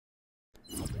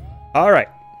All right.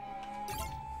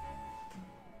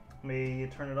 Let me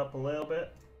turn it up a little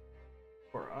bit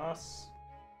for us.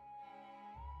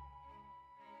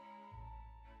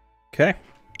 Okay.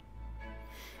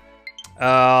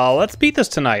 Let's beat this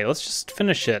tonight. Let's just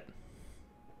finish it.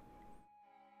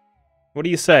 What do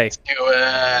you say? Let's do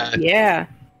it. Yeah.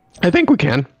 I think we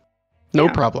can. No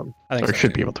Yeah. problem. I think or so,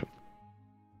 should too. be able to.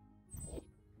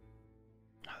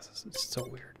 It's so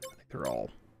weird. I think they're all...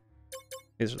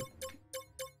 These are...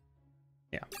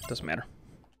 Yeah, doesn't matter.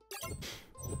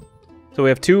 So we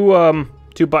have two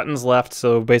buttons left,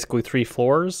 so basically 3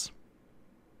 floors,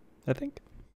 I think.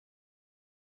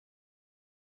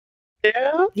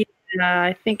 Yeah.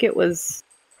 I think it was.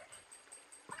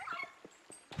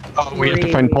 Oh, we have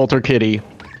to find Polter Kitty.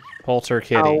 Polter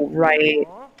Kitty. Oh, right.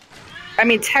 I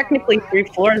mean, technically 3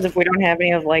 floors if we don't have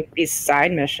any of like these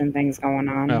side mission things going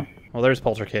on. Oh, well, there's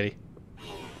Polter Kitty.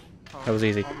 That was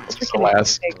easy. It's the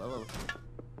last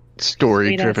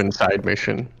story-driven side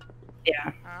mission.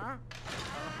 Yeah.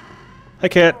 Hi,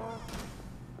 Kit.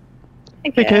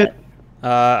 Hey, Hey, Kit.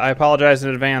 I apologize in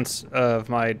advance of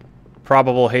my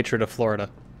probable hatred of Florida.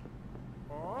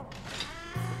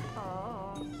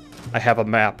 I have a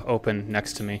map open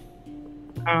next to me.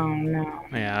 Oh no.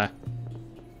 Yeah.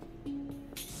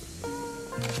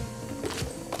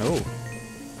 Oh.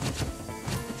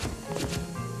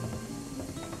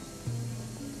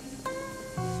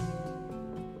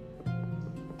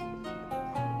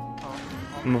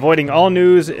 I'm avoiding all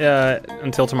news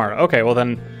until tomorrow. Okay, well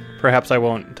then, perhaps I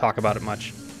won't talk about it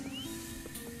much.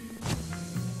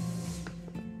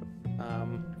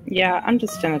 Yeah, I'm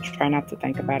just gonna try not to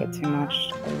think about it too much.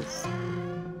 'Cause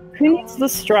who needs the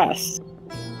stress?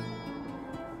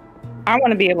 I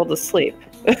want to be able to sleep.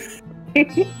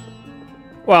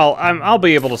 Well, I'll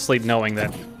be able to sleep knowing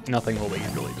that nothing will be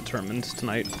really determined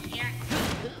tonight.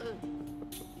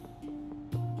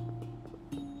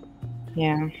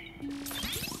 Yeah.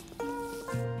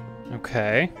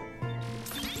 Okay.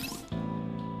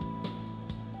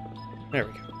 There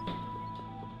we go.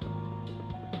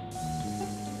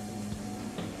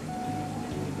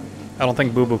 I don't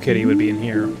think Boo Boo Kitty would be in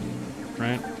here,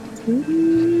 right?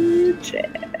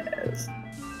 Jazz.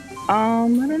 I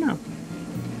don't know.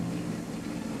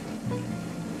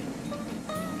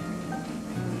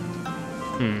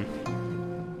 I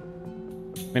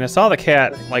mean, I saw the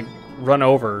cat, like, run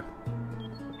over.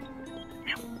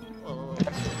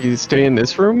 You stay in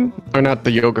this room? Or not the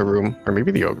yoga room. Or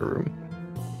maybe the yoga room.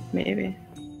 Maybe.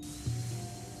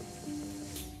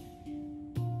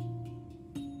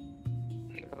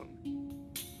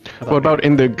 What about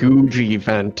in the Gucci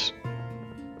vent?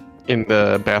 In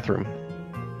the bathroom?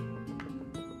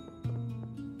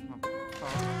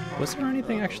 Was there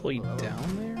anything actually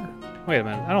down there? Wait a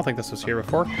minute, I don't think this was here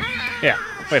before. Yeah,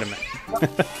 wait a minute.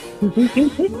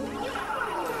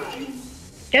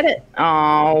 Get it?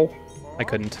 Oh. I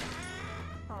couldn't.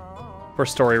 For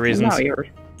story reasons. No, you're.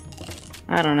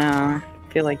 I don't know. I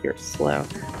feel like you're slow.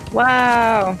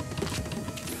 Wow.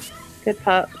 Good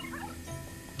pup.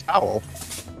 Owl.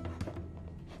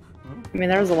 I mean,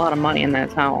 there was a lot of money in that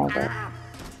towel, but.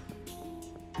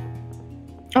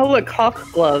 Oh, look,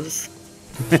 hawk gloves.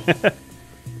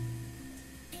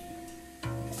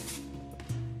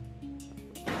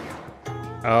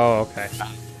 Oh, okay.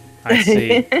 I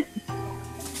see.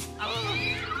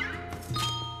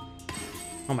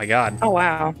 Oh my god. Oh,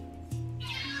 wow.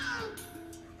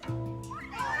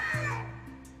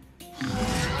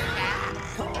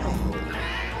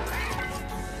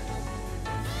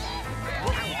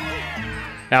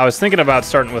 Now, I was thinking about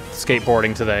starting with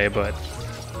skateboarding today, but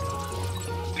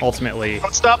ultimately...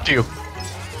 What stopped you?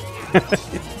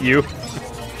 You?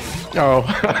 Oh.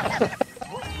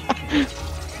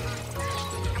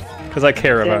 Because I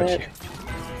care about you.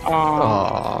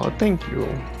 Oh, thank you.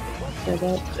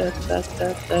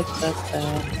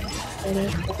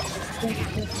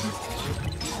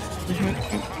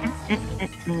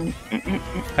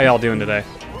 How y'all doing today?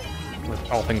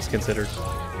 With all things considered.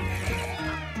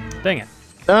 Dang it.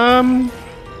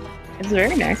 It's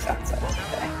very nice outside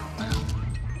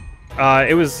today.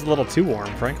 It was a little too warm,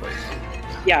 frankly.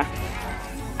 Yeah.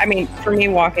 I mean, for me,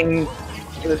 walking,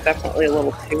 it was definitely a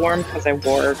little too warm because I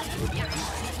wore.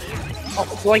 Oh, it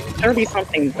was like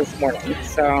 30-something this morning,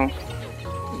 so.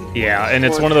 Yeah, and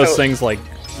it's one of those things, like,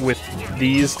 with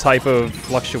these type of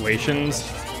fluctuations,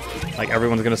 like,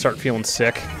 everyone's gonna start feeling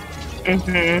sick.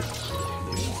 Mm-hmm.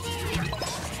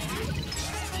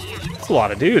 It's a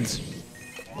lot of dudes.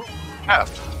 Oh.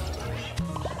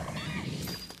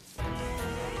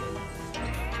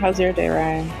 How's your day,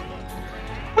 Ryan?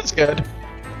 That's good.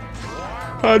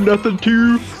 Nothing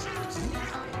to.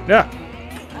 Yeah.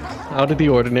 Out of the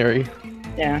ordinary.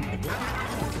 Yeah.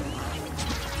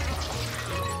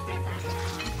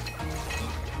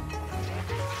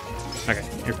 Okay,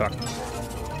 you're fucked.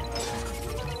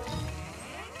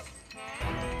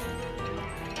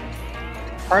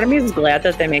 Part of me is glad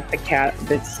that they make the cat a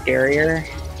bit scarier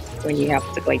when you have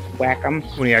to, like, whack them.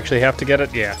 When you actually have to get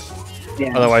it, yeah.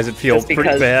 Yeah. Otherwise, it feels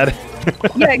pretty bad.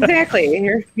 Yeah, exactly.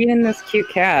 You're feeding this cute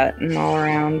cat and all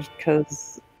around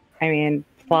because, I mean,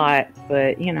 plot,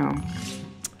 but, you know.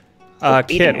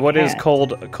 Kit, what is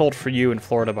cold for you in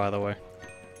Florida, by the way?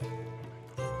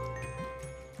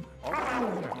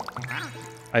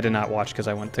 I did not watch because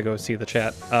I went to go see the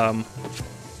chat.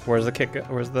 Where's the kit go?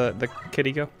 Where's the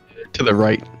kitty go? To the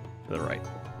right. To the right.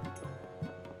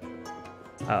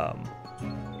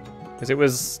 Because it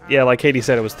was, yeah, like Katie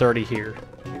said, it was 30 here.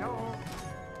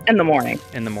 In the morning.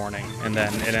 In the morning, and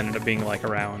then it ended up being like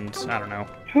around, I don't know.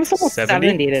 It was almost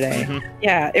 70 today. Mm-hmm.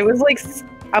 Yeah, it was like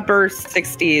upper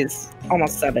 60s,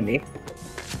 almost 70.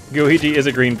 Luigi is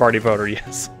a Green Party voter,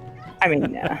 yes. I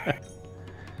mean, yeah.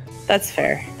 That's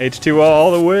fair. H2O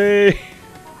all the way.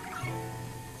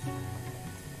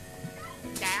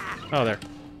 Oh, there.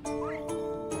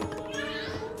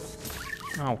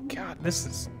 Oh, God, this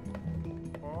is...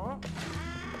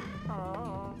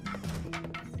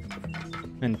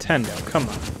 Nintendo, come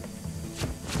on.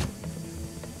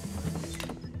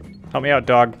 Help me out,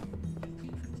 dog.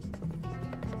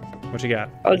 What you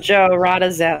got? Oh, Joe,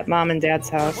 Rada's at Mom and Dad's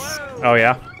house. Oh,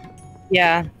 yeah?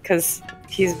 Yeah, because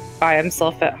he's by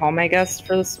himself at home, I guess,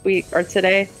 for this week or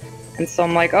today. And so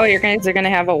I'm like, oh, you guys are going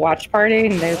to have a watch party?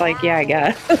 And they're like, yeah, I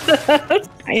guess.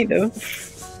 Kind of.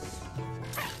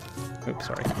 Oops,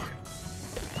 sorry.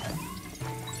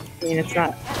 I mean, it's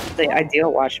not the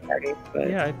ideal watch party, but...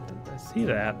 Yeah, I see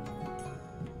that.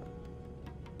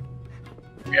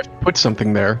 You have to put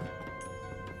something there.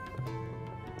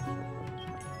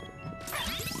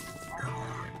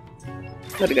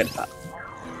 What a good thought.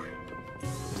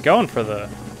 Going for the...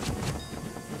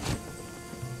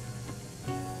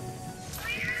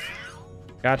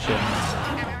 Gotcha.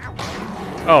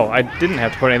 Oh, I didn't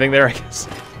have to put anything there, I guess.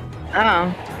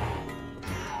 Oh.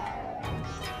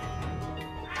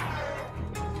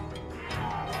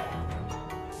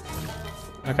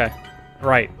 Okay.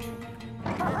 Right.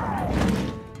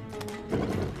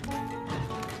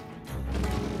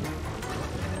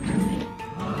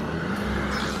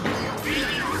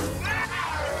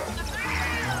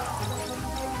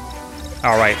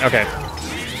 All right. Okay.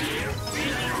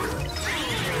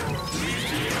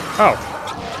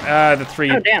 Oh. The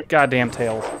three goddamn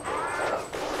tails.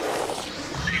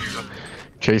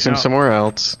 Chase him somewhere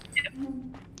else.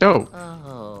 Oh.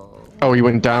 Oh, he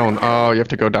went down. Oh, you have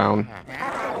to go down.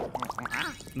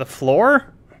 The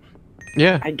floor?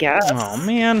 Yeah. I guess. Oh,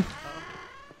 man.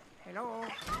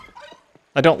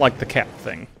 I don't like the cat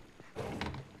thing.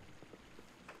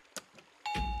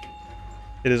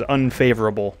 It is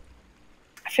unfavorable.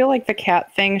 I feel like the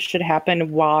cat thing should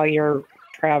happen while you're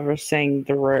traversing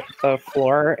the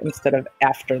floor instead of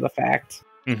after the fact.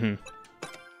 Mm-hmm.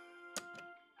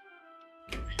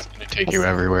 It's gonna take you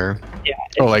everywhere. Yeah.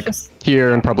 Oh, like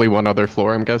here and probably one other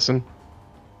floor, I'm guessing.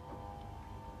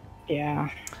 Yeah.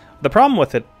 The problem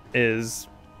with it is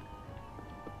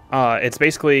it's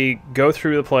basically go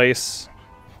through the place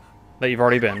that you've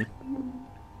already been,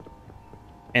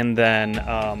 and then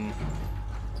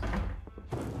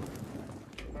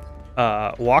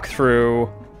walk through,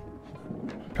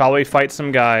 probably fight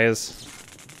some guys,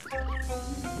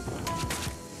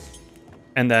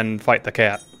 and then fight the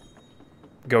cat.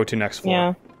 Go to next floor.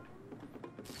 Yeah.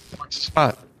 Marks the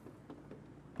spot.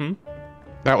 Hmm?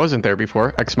 That wasn't there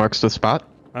before. X marks the spot.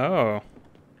 Oh.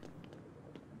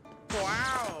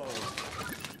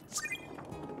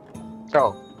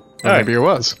 Oh. Well, maybe it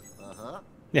was.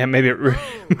 Yeah, maybe it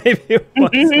maybe it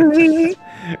was.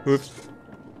 Oops.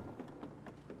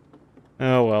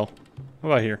 Oh well. What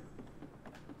about here?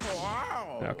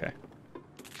 Okay.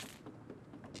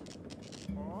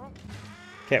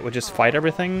 Cat would just fight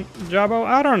everything, Jabbo?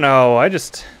 I don't know. I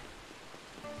just...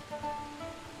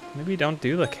 Maybe don't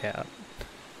do the cat.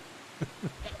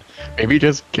 Maybe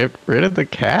just get rid of the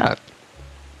cat.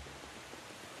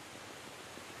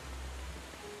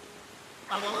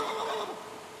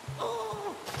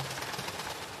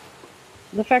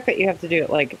 The fact that you have to do it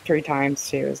like 3 times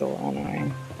too is a little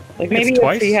annoying. Like It's maybe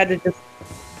twice? if you had to just...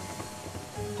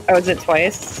 Oh, is it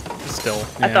twice? Still.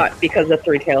 I Yeah. thought because of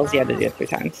 3 tails you had to do it 3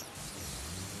 times.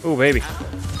 Ooh, baby.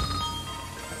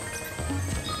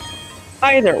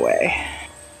 Either way.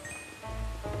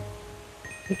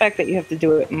 The fact that you have to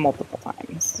do it multiple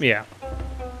times. Yeah.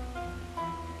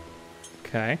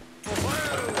 Okay.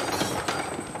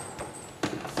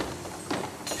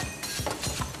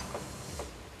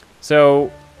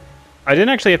 So, I didn't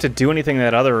actually have to do anything in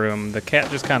that other room. The cat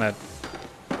just kind of...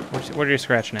 What are you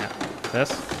scratching at?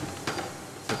 This?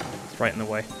 It's right in the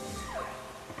way.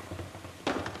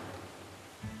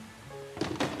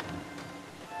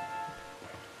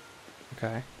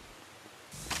 Okay.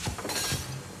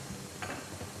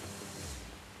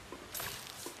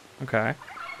 Okay.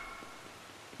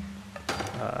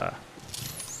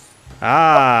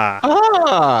 Ah!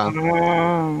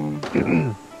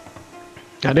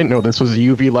 I didn't know this was a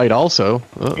UV light also.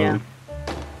 Uh-oh. Yeah.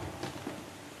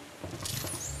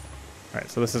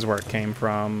 Alright, so this is where it came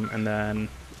from, and then...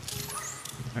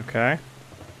 Okay. I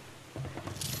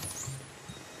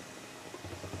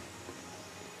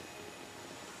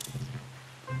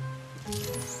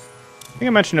think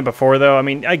I mentioned it before, though. I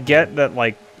mean, I get that,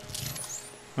 like...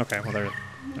 Okay, well, there we go.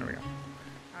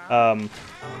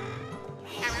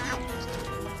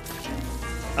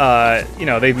 You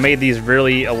know, they've made these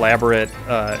really elaborate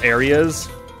areas.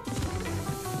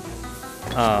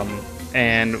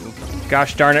 And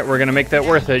gosh darn it, we're gonna make that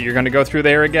worth it. You're gonna go through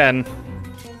there again.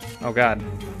 Oh god.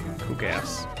 Poo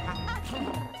gas.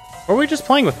 Or are we just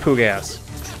playing with poo gas?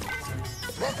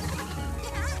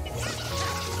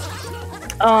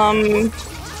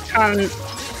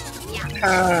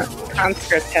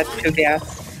 Conscript had poo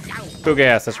gas. Poo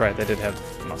gas, that's right. They did have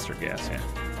mustard gas, yeah.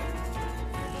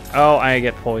 Oh, I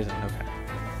get poisoned. Okay.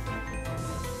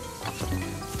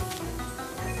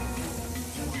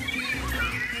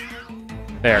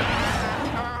 There.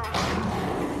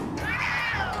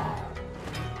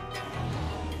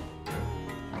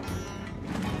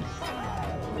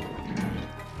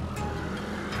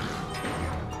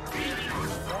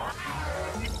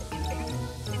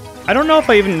 I don't know if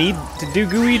I even need to do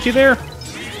Luigi there.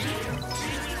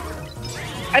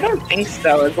 I don't think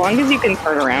so. As long as you can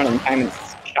turn around in time, it's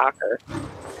a shocker.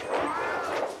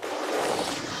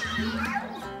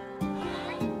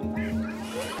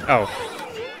 Oh.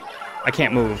 I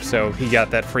can't move, so he got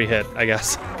that free hit, I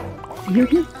guess.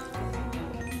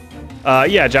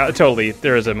 Yeah, totally.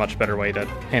 There is a much better way to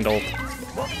handle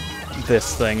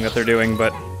this thing that they're doing,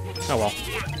 but oh well.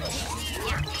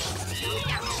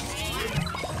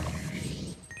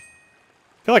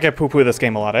 I feel like I poo-poo this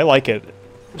game a lot. I like it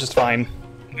just fine.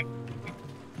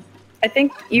 I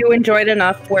think you enjoyed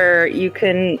enough where you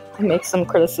can make some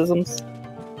criticisms.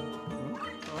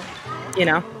 You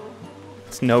know?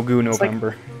 It's no goo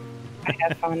November. Like, I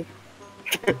had fun.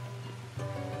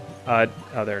 Oh,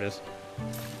 there it is.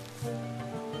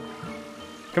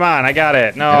 Come on, I got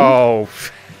it. No.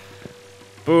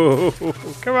 Boo.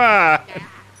 Come on.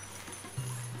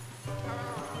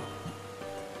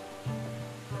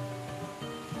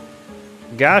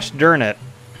 Gosh darn it.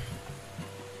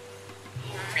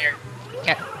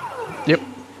 Yep,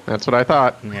 that's what I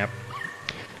thought. Yep.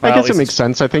 I guess it makes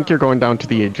sense. I think you're going down to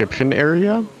the Egyptian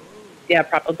area. Yeah,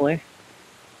 probably.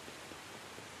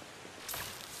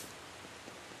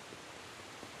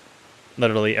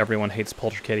 Literally everyone hates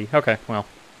Polterkitty. Okay, well,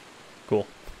 cool.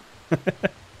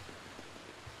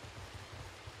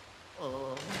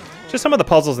 Just some of the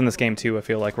puzzles in this game, too, I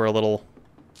feel like were a little...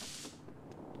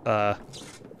 I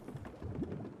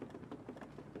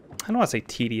don't want to say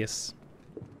tedious.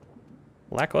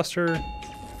 Lackluster? A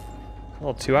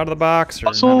little too out of the box? Or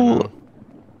Also,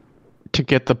 to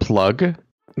get the plug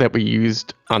that we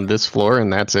used on this floor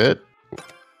and that's it.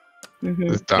 Mm-hmm.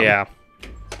 It's done. Yeah.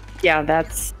 Yeah,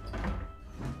 that's...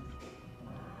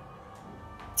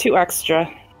 too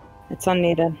extra. It's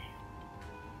unneeded.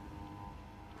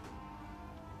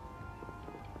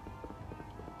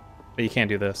 But you can't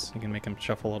do this. You can make him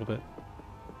shuffle a little bit.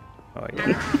 Oh,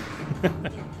 yeah.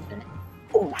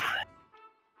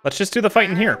 Let's just do the fight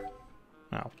in here.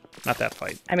 No, not that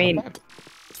fight. I mean,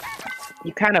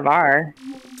 you kind of are.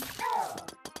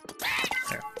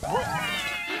 There.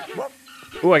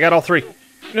 Ooh, I got all three.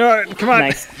 No, come on.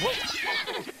 Nice.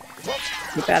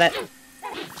 You got it.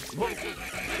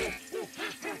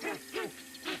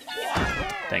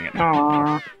 Dang it.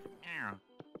 Aww.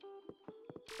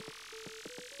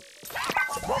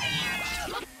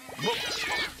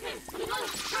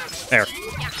 There.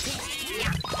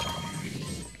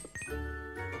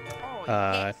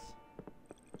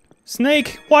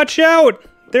 Snake, watch out!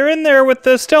 They're in there with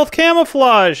the stealth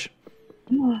camouflage!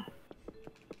 I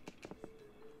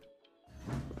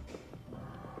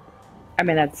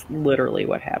mean, that's literally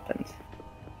what happens.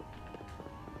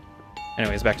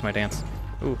 Anyways, back to my dance.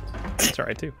 Ooh, that's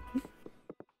alright too.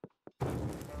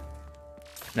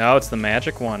 No, it's the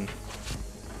magic one.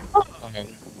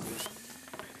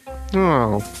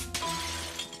 Oh.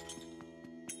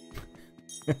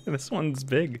 This one's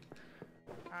big.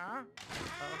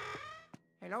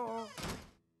 Hello.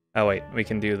 Oh wait, we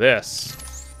can do this.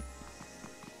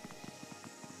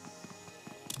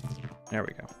 There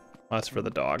we go. Well, that's for the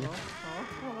dog.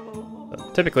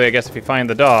 But typically, I guess if you find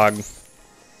the dog,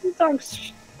 The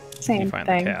dog's same you find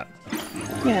thing. the cat.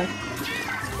 Yeah.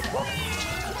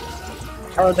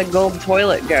 Or the gold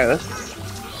toilet ghost.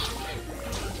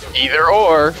 Either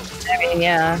or. I mean,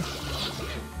 yeah.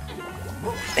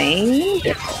 Same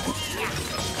difference.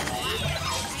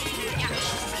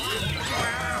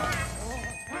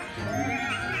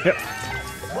 Yep.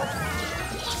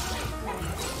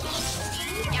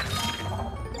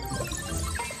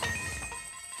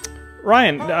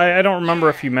 Ryan, I don't remember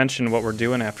if you mentioned what we're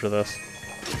doing after this.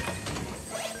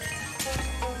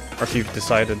 Or if you've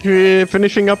decided.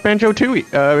 Finishing up Banjo-Tooie.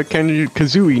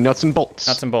 Kazooie, Nuts and Bolts.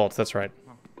 Nuts and bolts, that's right.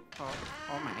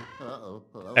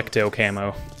 Ecto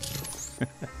camo.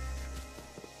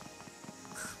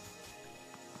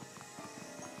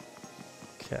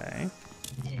 Okay.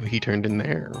 He turned in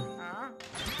there.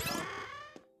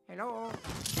 Hello.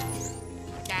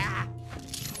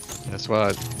 Guess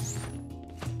what?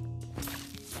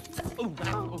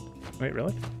 Wait,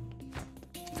 really?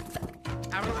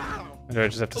 Do I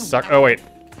just have to suck? Oh, wait.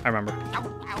 I remember.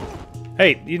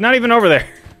 Hey, you're not even over there.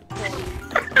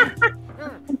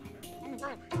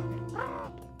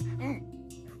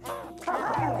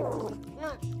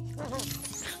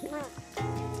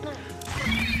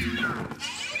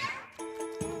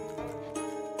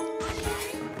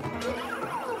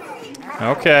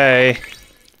 Okay.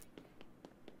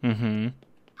 Mm-hmm.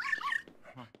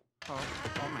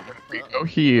 We go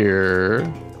here.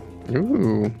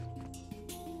 Ooh.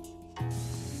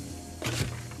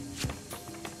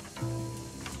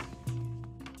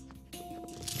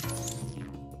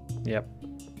 Yep.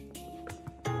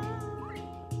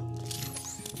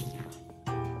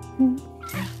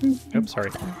 Oops,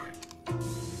 sorry.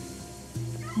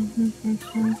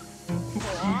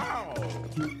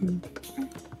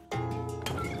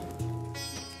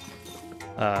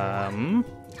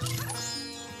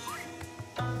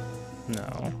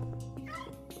 No.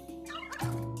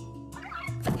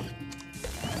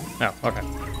 No, okay.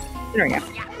 There we go.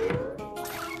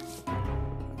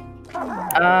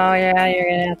 Oh yeah, you're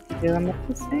gonna have to do them at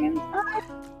the same time.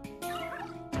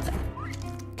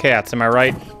 Cats, am I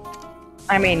right?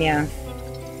 I mean, yeah.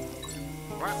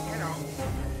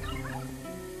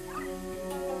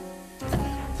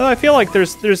 So I feel like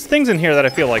there's things in here that I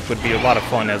feel like would be a lot of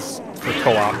fun as for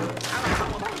co-op.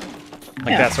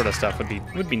 Like that sort of stuff would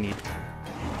be neat.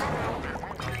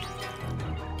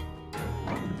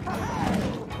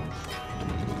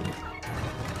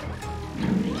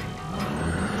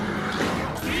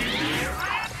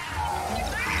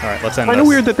 All right, let's end this. Kind of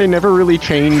weird that they never really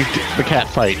changed the cat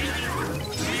fight.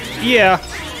 Yeah.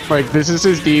 Like, this is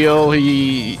his deal,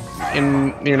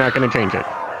 and you're not gonna change it.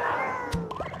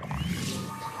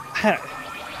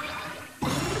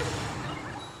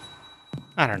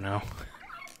 I don't know.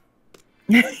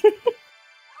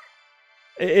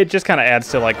 It just kind of adds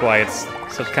to like why it's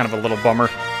such kind of a little bummer.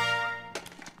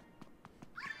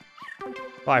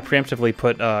 Well, I preemptively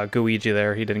put Luigi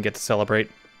there. He didn't get to celebrate.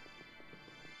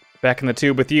 Back in the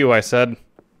tube with you, I said.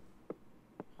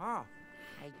 Oh, I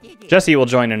did it. Jesse will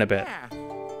join in a bit.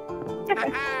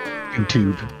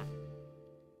 YouTube.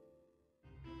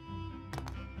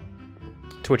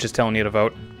 Twitch is telling you to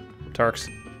vote, Tarks.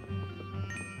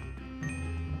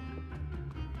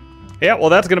 Yeah,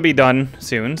 well, that's gonna be done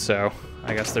soon, so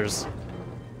I guess there's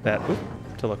that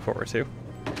to look forward to.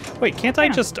 Wait, can't I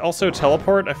just also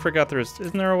teleport? I forgot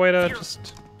isn't there a way to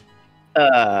just...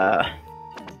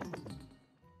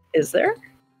 Is there?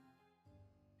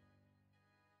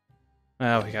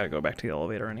 Oh, we gotta go back to the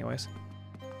elevator anyways.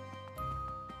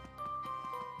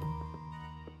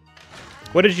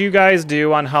 What did you guys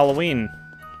do on Halloween?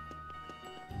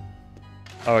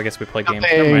 Oh, I guess we play games.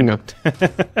 Never mind.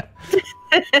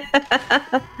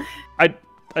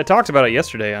 I talked about it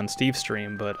yesterday on Steve's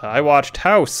stream, but I watched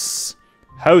House.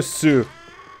 House. Like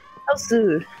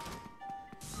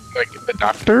the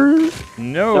Doctor?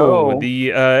 No, Oh.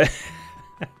 the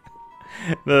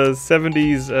the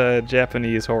 70s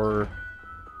Japanese horror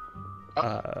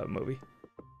movie.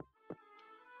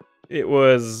 It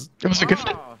was Was it good?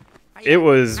 it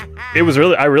was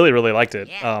really I really liked it.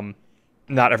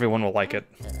 Not everyone will like it.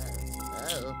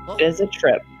 It is a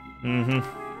trip. Mm-hmm.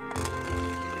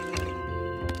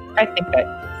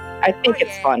 I think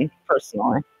it's fun,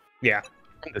 personally. Yeah.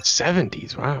 In the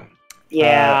 70s, wow.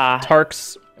 Yeah.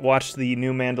 Tarks watched the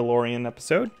new Mandalorian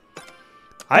episode.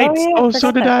 Oh,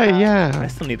 so did I, I yeah.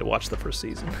 still need to watch the first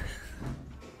season.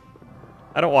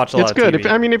 I don't watch a lot It's of good.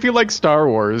 TV. If you like Star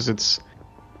Wars, it's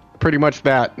pretty much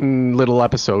that in little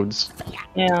episodes.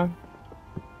 Yeah.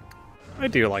 I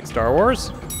do like Star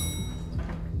Wars.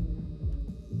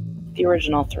 The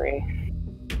original 3.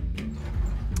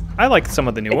 I like some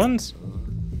of the new ones.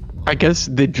 I guess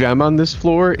the gem on this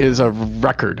floor is a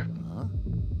record.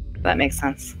 That makes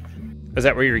sense. Is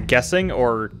that what you're guessing,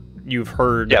 or you've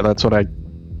heard? Yeah, that's what I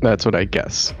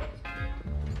guess.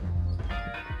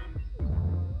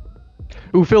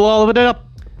 Ooh, fill all of it up.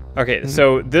 Okay,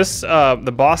 so this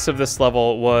the boss of this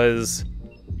level was.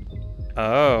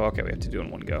 Oh, okay, we have to do it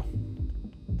in one go.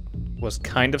 Was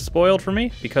kind of spoiled for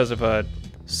me because of a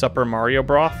Supper Mario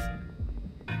Broth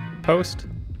post.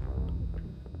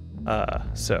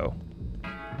 So.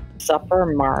 Supper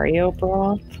Mario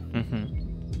Broth? Mm-hmm.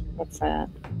 What's that?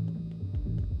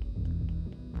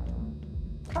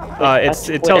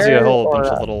 It tells you a whole bunch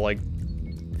of little like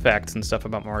facts and stuff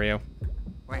about Mario.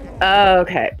 Oh,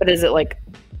 okay. But is it like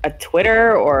a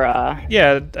Twitter or a...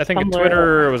 Yeah, I think Tumblr? a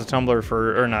Twitter was a Tumblr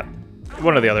for, or not,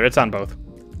 one or the other. It's on both.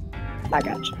 I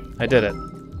gotcha. I did it.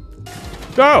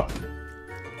 Go!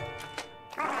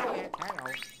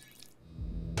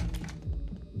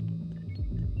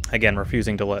 Again,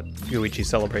 refusing to let Luigi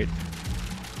celebrate.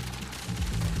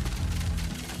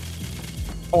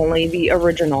 Only the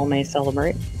original may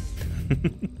celebrate.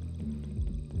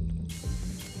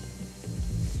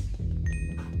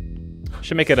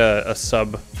 Should make it a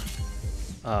sub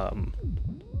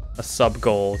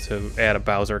goal to add a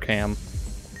Bowser cam.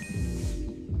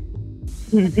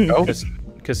 Oh.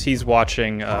 Because he's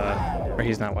watching, or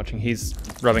he's not watching, he's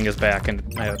rubbing his back, and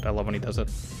I love when he does it.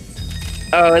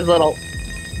 Oh, his little,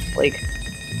 like,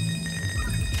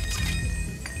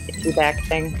 itchy back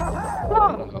thing.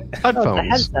 Oh, the Headphones.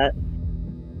 headset.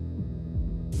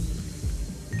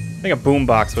 I think a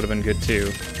boombox would have been good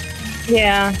too,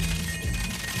 Yeah.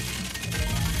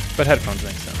 but headphones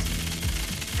make sense.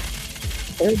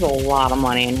 There's a lot of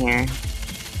money in here.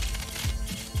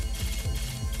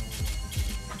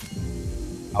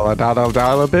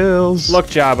 Dollar bills. Look,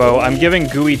 Jabbo, I'm giving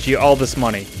Luigi all this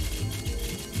money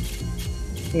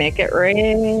Make it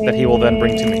rain. that he will then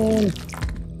bring to me,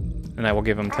 and I will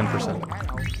give him 10%.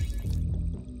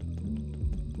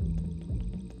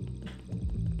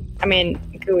 I mean,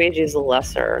 Luigi's a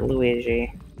lesser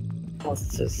Luigi.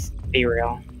 Let's just be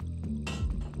real.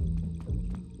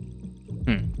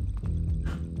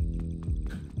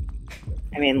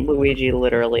 I mean, Luigi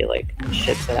literally, like,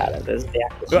 shits it out of his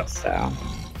back, so...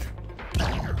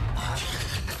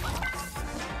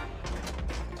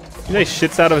 You say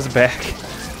shits out of his back?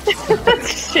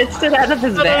 Shits it out of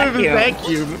his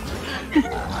vacuum.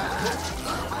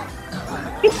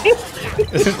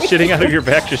 Isn't shitting out of your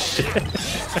back just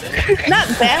shit? Not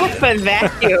back, but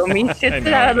vacuum. He shits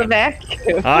it out of the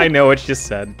vacuum. I know what you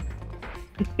said.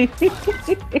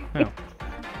 Oh.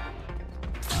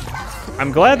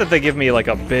 I'm glad that they give me like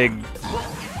a big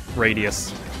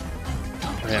radius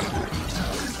for him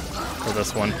for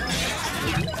this one.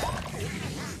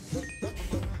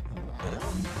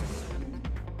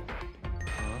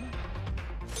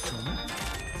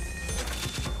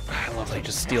 I love that he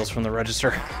just steals from the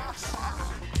register.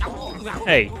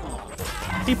 Hey,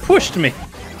 he pushed me.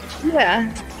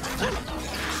 Yeah.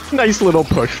 Nice little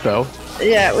push, though.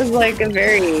 Yeah, it was like a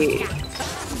very...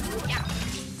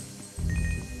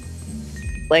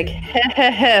 like,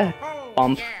 heh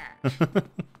bump.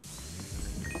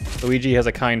 Luigi has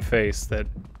a kind face that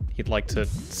he'd like to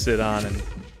sit on and...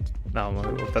 No,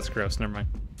 that's gross, never mind.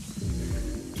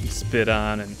 Spit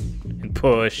on and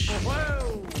push.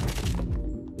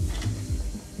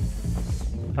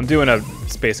 I'm doing a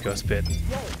Space Ghost bit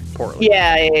poorly.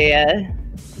 Yeah.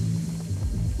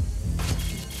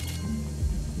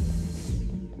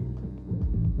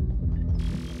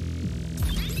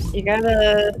 You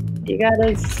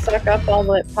gotta suck up all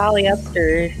that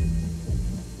polyester.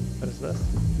 What is this?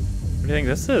 What do you think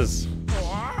this is?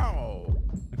 Wow.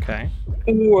 Okay.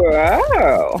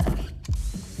 Wow.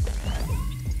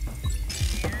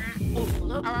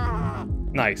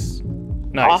 Nice.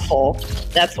 Awful.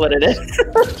 That's what it is.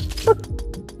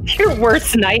 Your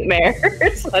worst nightmare.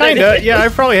 Kinda, yeah,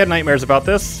 I've probably had nightmares about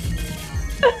this.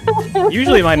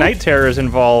 Usually my night terrors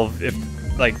involve,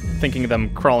 like, thinking of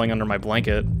them crawling under my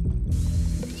blanket.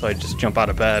 So I just jump out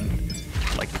of bed,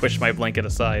 like, push my blanket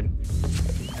aside.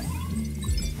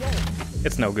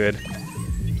 It's no good.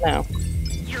 No.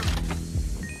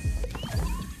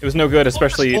 It was no good,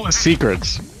 especially... Full of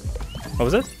secrets. What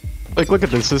was it? Like, look at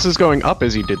this. This is going up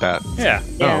as he did that. Yeah.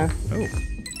 Yeah. Oh.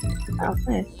 Oh,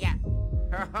 nice. Yeah.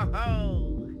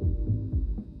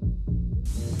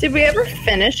 Did we ever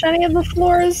finish any of the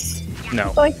floors?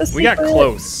 No. Like the We got secret?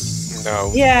 close.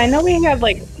 No. Yeah, I know we had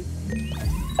like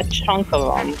a chunk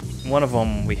of them. one of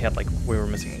them we had like we were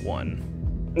missing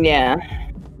one. Yeah.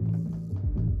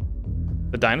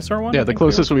 The dinosaur one? Yeah, the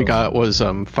closest we got was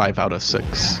 5 out of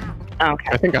 6. Okay.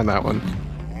 I think on that one.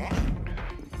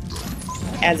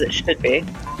 As it should be.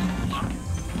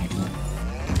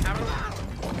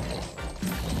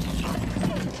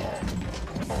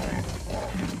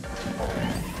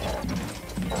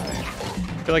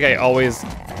 I feel like I always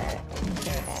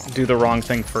do the wrong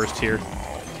thing first here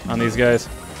on these guys.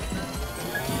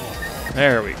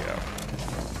 There we go.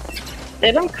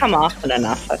 They don't come often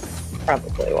enough, that's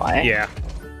probably why. Yeah.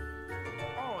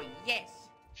 Oh, yes.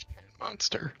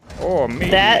 Monster. Oh, me.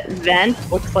 That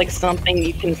vent looks like something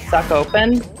you can suck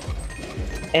open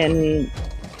and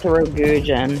throw googe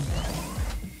in.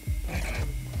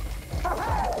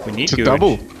 We need It's a googe.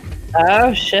 double.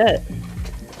 Oh shit.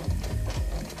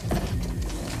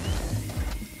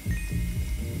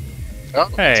 Oh,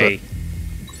 Hey.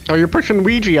 oh, you're pushing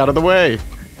Luigi out of the way.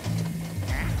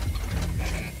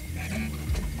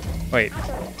 Wait.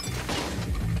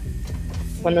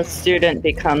 When the student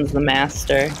becomes the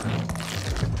master.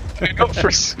 No,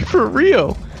 for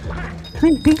real.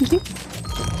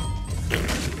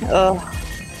 Ugh.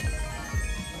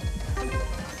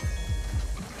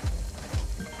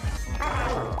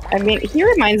 I mean, he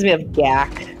reminds me of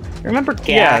Gak. Remember Gak?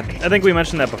 Yeah, I think we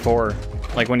mentioned that before.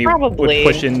 Like when you Probably.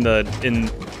 would push in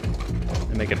and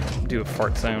make it do a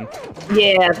fart sound.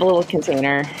 Yeah, the little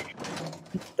container.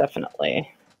 Definitely.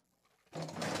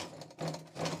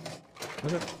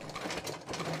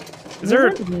 Is there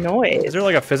What noise? is there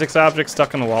like a physics object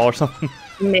stuck in the wall or something?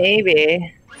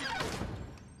 Maybe.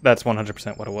 That's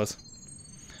 100% what it was.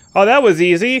 Oh, that was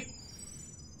easy.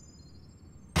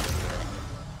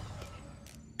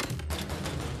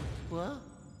 What?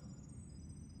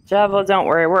 Javo, don't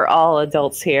worry, we're all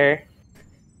adults here.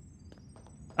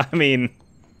 I mean,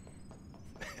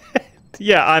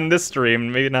 yeah, on this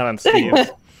stream, maybe not on Steve's.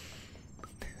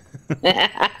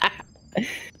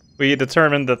 We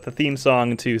determined that the theme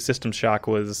song to System Shock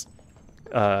was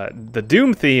the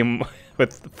Doom theme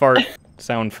with fart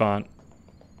sound font.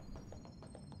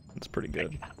 It's pretty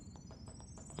good.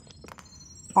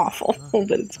 Awful,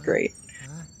 but it's great.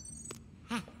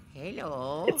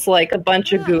 Hello. It's like a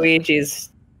bunch of Guigis.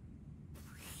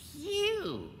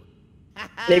 You.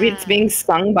 Maybe it's being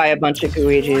sung by a bunch of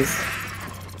Guigis.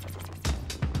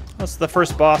 That's the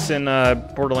first boss in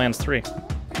Borderlands 3.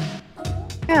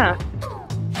 Yeah.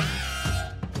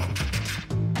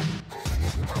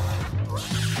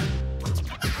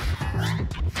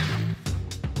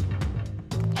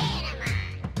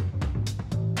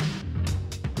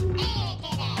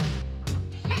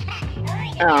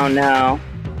 Oh no.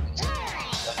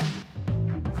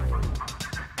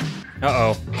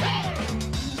 Uh-oh.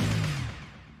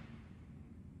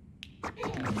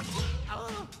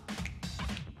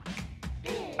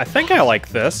 I think I like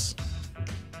this.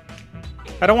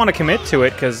 I don't want to commit to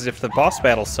it, because if the boss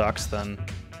battle sucks, then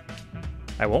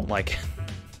I won't like it.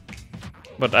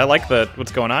 But I like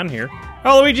what's going on here.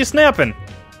 Oh, Luigi's snapping!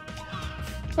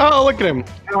 Oh, look at him.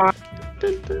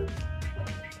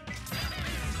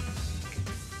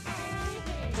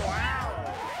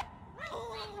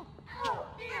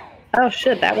 Oh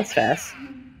shit, that was fast.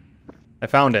 I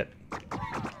found it.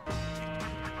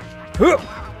 Huh!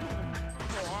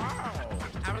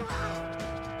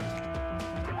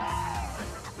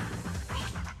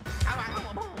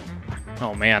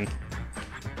 Oh man.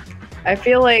 I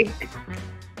feel like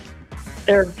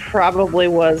there probably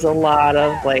was a lot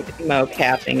of like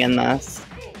mocapping in this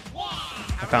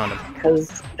I found him.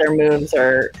 because their moves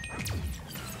are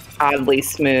oddly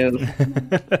smooth.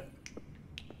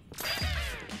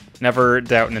 Never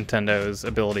doubt Nintendo's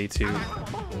ability to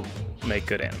make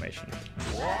good animation.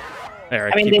 There,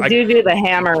 I mean, they do the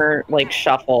hammer like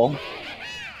shuffle.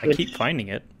 I keep finding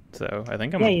it, so I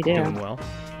think I'm Yeah, you do. doing well.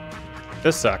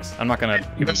 This sucks. I'm not gonna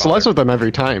even There's bother. less of them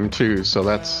every time too, so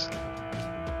that's.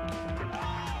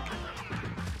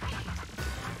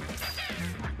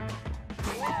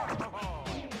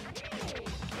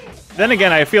 Then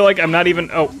again, I feel like I'm not even.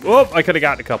 Oh, I could have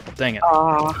gotten a couple. Dang it.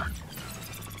 Aw,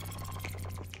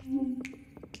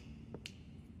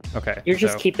 Okay. you're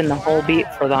just so, keeping the whole beat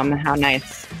for them. How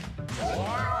nice.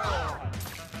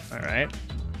 All right.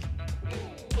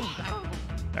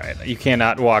 All right. You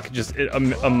cannot walk just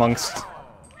amongst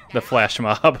the flash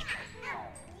mob.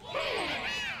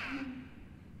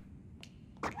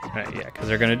 All right. Yeah, because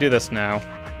they're gonna do this now,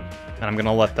 and I'm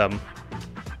gonna let them.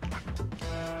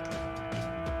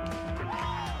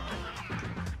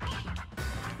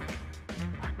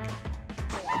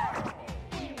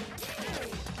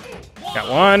 Got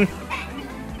one.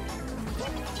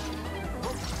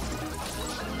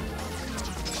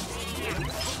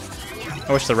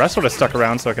 I wish the rest would have stuck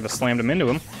around so I could have slammed him into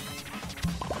him.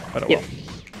 But oh well.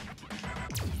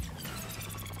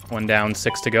 One down,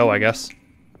 6 to go, I guess.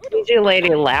 Luigi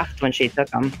lady laughed when she took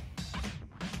him.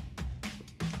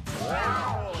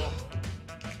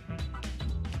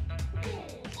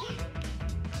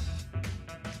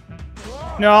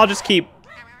 No, I'll just keep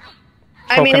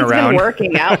I mean, poking it's around. been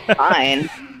working out fine.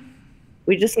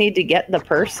 We just need to get the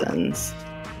persons.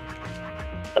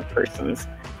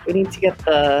 We need to get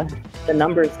the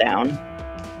numbers down.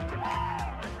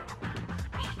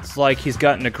 It's like he's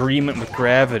got an agreement with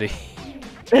gravity.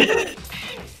 I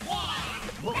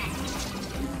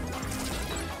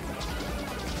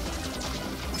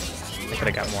could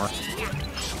have got more.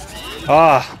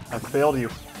 Ah, I failed you.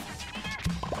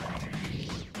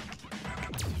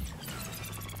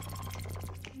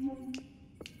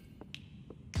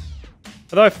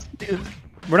 Although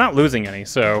we're not losing any,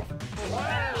 so...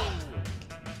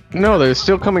 No, they're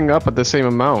still coming up at the same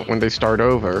amount when they start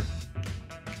over.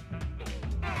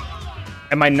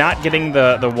 Am I not getting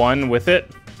the one with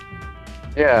it?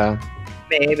 Yeah.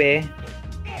 Maybe.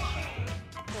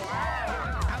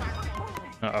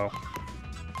 Uh-oh.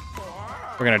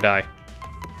 We're gonna die.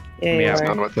 Yeah, Yeah, you It's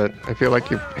are. not with it. I feel like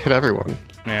you hit everyone.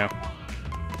 Yeah.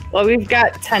 Well, we've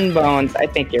got 10 bones. I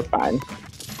think you're fine.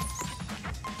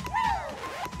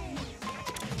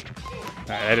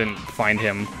 Alright, I didn't find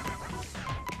him.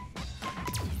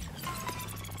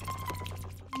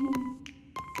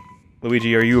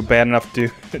 Luigi, are you bad enough to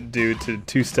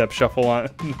two-step shuffle on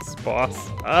this boss?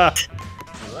 Ah!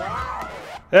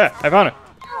 Yeah, I found it.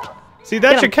 See,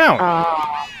 that should count.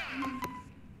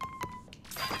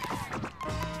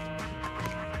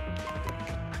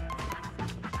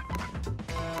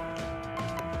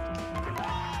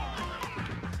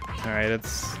 Alright,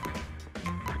 it's...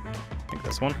 I think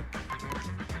this one.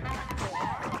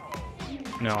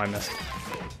 No, I missed.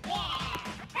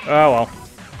 Oh, well.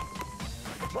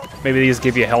 Maybe these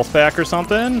give you health back or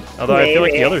something? Although I feel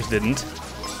like the others didn't.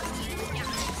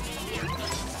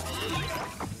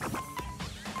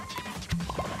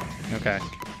 Okay.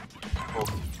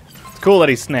 It's cool that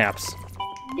he snaps.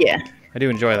 Yeah. I do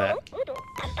enjoy that.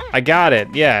 I got it,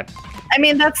 yeah. I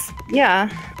mean, that's... Yeah.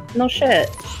 No shit.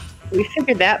 We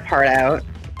figured that part out.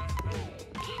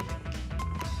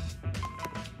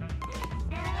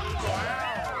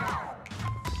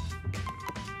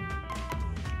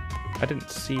 I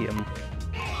didn't see him.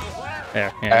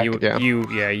 There, yeah, you.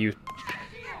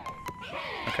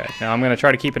 Okay, now I'm gonna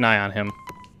try to keep an eye on him.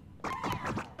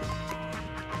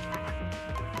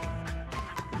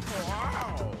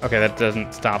 Okay, that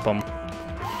doesn't stop him.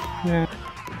 Yeah.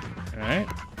 Alright.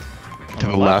 To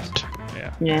the left.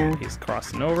 Yeah. Yeah. He's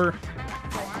crossing over.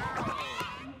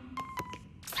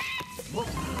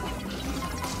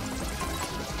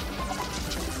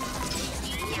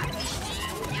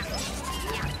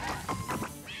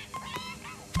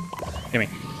 Gimme.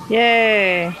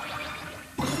 Yay.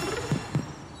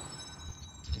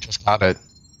 Just got it.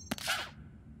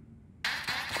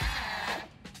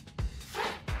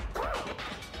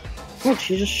 Oh, did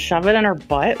she just shove it in her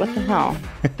butt? What the hell?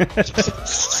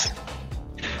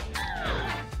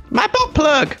 My butt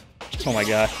plug! Oh my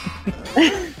god.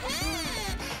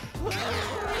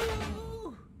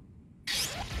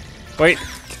 Wait,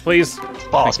 please.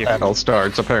 Boss Thank you. battle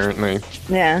starts, apparently.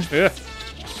 Yeah. Yeah.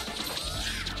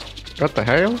 What the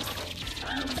hell?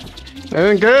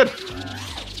 That ain't good!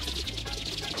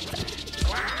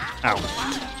 Ow.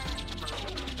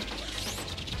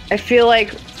 I feel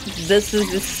like this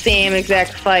is the same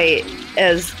exact fight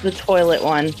as the toilet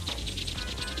one.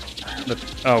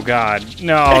 Oh god.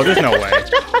 No, there's no way.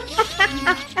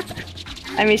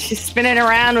 I mean, she's spinning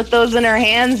around with those in her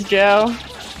hands, Joe.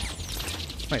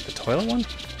 Wait, the toilet one?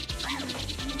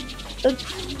 The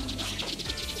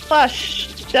flush.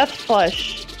 Death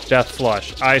flush. Death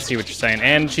flush. I see what you're saying.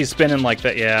 And she's spinning like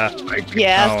that, yeah.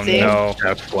 Yeah, Oh see? no.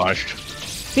 Death flushed.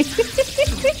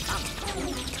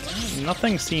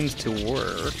 Nothing seems to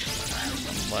work.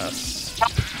 Unless...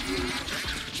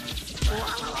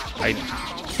 I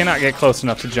cannot get close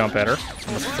enough to jump at her.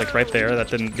 Unless it's like right there. That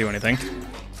didn't do anything.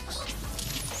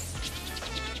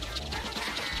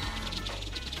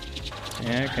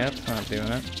 Yeah, cat's not doing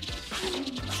it.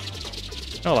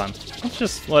 Hold on. Let's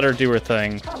just let her do her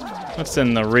thing. What's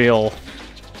in the real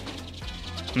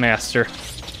master?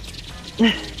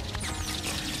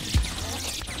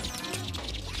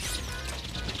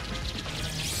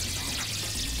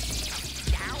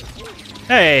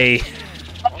 Hey!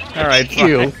 Alright,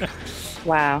 You. fine.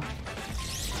 Wow. What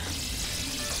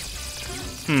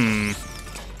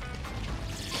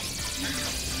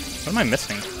am I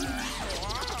missing?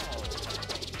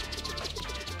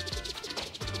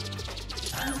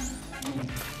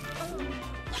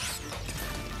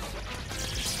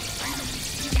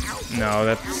 No,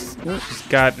 that's... She's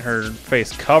got her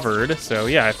face covered, so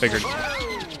yeah, I figured...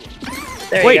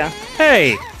 There Wait! you go.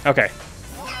 Hey! Okay.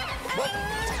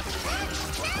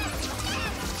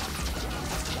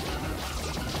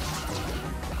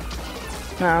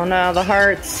 Oh no, the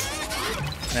hearts.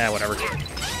 Nah, whatever.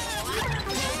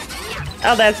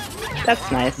 Oh,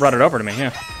 that's nice. Brought it over to me,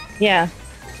 yeah. Yeah.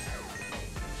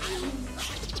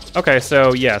 Okay,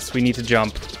 so yes, we need to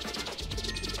jump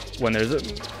when there's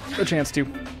a chance to.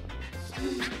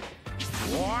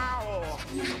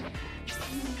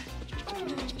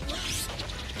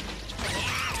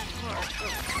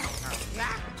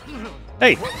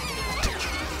 Hey!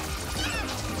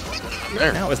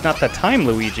 There. Now is not the time,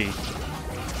 Luigi.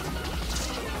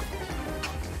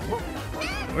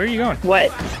 Where are you going?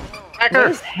 What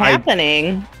is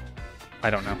happening? I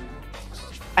don't know.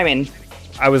 I mean,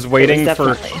 I was waiting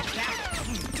for...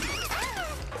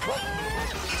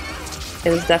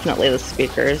 It was definitely the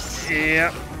speakers.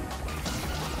 Yeah.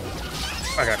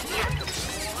 Okay.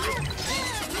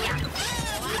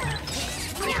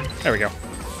 There we go.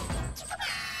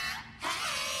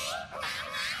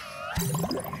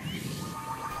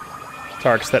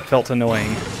 Tarks, that felt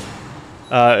annoying.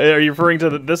 Are you referring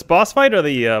to this boss fight or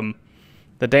the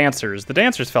dancers? The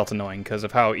dancers felt annoying because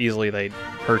of how easily they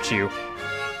hurt you.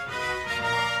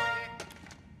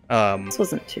 This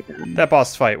wasn't too bad. That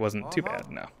boss fight wasn't too bad,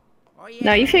 no.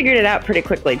 No, you figured it out pretty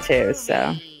quickly too,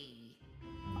 so.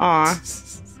 Aw,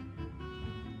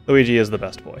 Luigi is the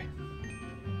best boy.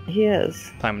 he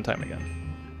is. Time and time again.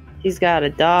 He's got a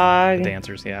dog. The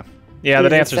dancers, yeah. Yeah, the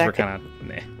He's the dancers were second. kind of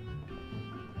meh.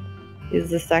 He's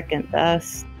the second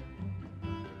best.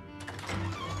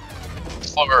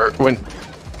 Slower went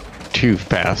too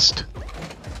fast.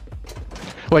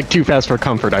 Like, too fast for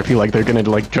comfort. I feel like they're gonna,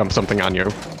 like, jump something on you.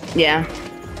 Yeah.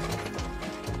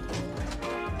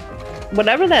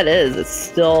 Whatever that is, it's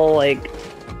still, like,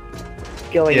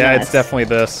 going Yeah, nuts. it's definitely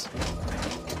this.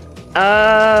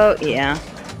 Oh, yeah.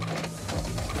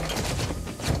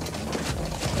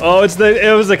 Oh,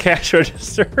 it was a cash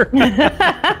register.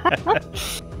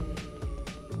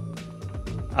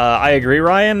 I agree,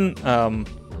 Ryan.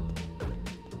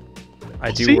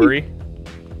 I do worry,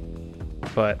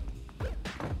 but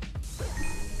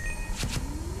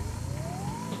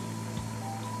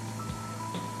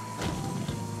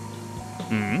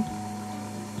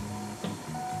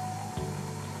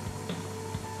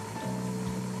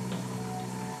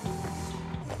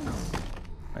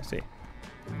I see.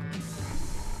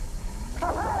 I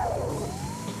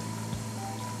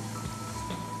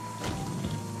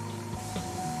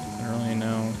don't really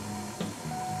know.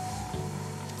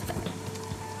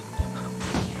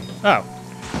 Oh.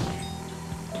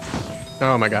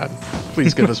 Oh my god.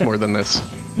 Please give us more than this.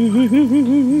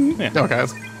 Yeah. Okay.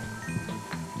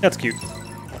 That's cute.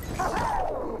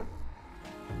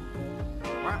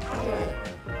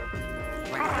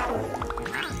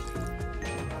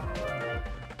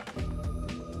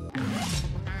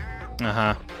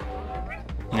 Uh-huh.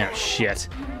 No shit.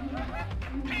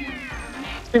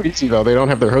 Easy though, they don't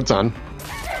have their hoods on.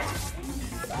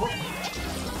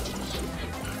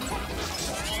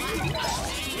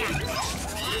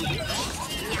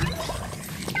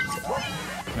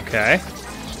 Okay.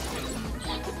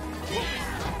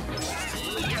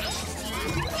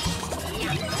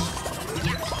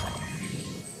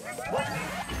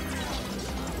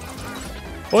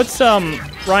 What's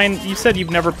Ryan, you said you've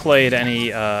never played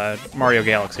any Mario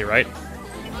Galaxy, right?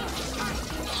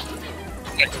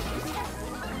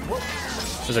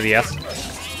 Is it a yes?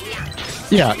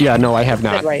 Yeah, no, I have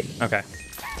not. Right. Okay.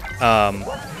 I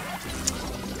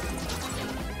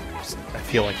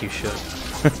feel like you should.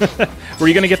 Were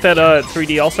you gonna get that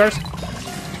 3D All-Stars? I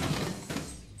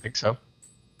think so.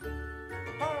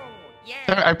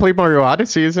 I played Mario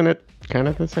Odyssey, isn't it kind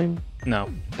of the same?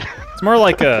 No. It's more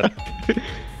like a...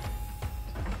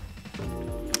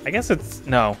 I guess it's...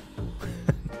 No.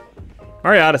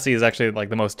 Mario Odyssey is actually like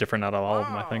the most different out of all of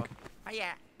them, I think.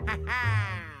 Yeah.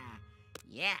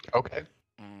 Yeah. Okay.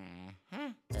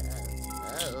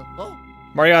 Oh.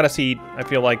 Mario Odyssey, I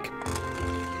feel like...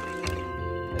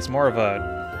 It's more of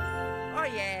a... Oh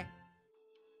yeah.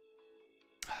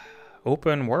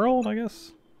 open world, I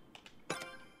guess?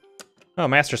 Oh,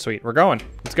 Master Suite. We're going.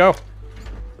 Let's go.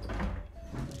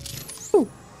 Ooh.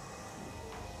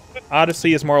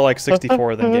 Odyssey is more like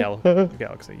 64 than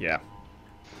Galaxy, yeah.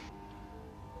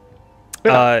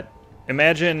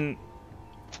 Imagine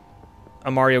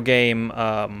a Mario game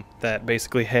that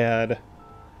basically had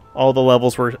all the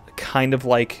levels were kind of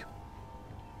like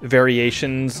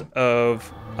variations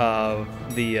of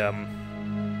the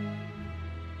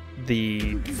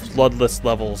the floodless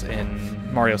levels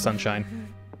in Mario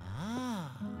Sunshine.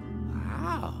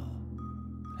 Wow.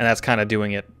 And that's kind of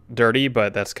doing it dirty,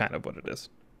 but that's kind of what it is.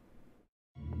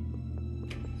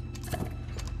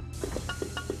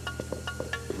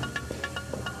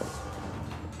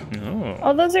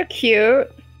 Oh, those are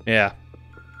cute. Yeah.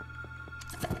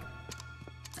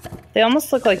 They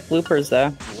almost look like bloopers,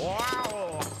 though.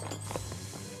 Wow.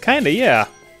 Kinda, yeah.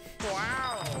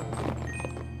 Wow.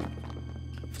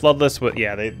 Floodless, but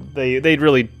yeah, they'd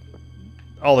really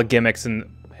all the gimmicks and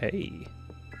hey.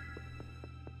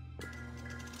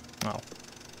 Oh.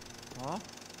 Huh?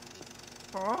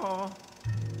 Oh.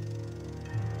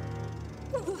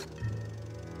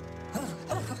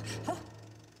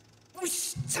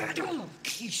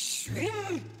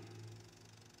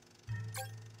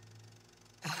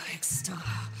 Extra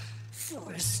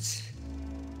Forest.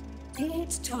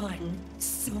 It's time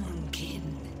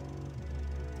sunken.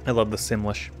 I love the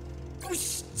Simlish.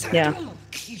 Yeah.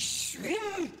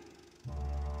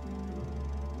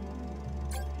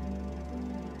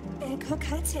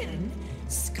 Ekokaten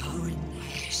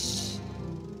Skornish.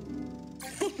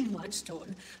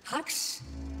 Mudstone Hux.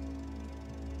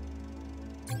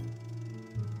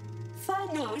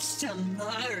 Fanosha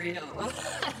Mario.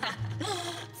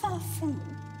 Fafu.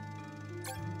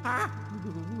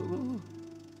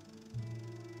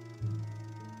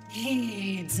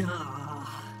 Heda.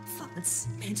 Fats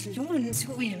and Lun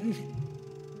Twin.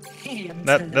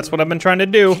 That's what I've been trying to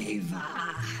do.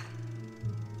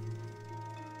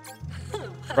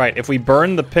 Right, if we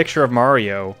burn the picture of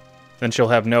Mario, then she'll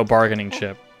have no bargaining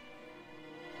chip.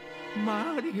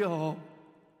 Mario.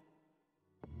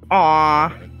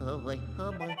 Aw. Oh boy.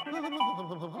 Oh boy.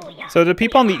 So do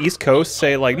people on the East Coast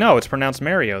say, like, no, it's pronounced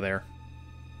Mario there?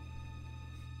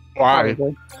 Why?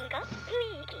 Probably.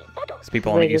 Because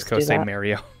people on They the East just do Coast say that.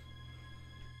 Mario.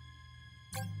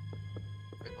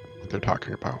 What they're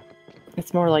talking about.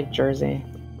 It's more like Jersey.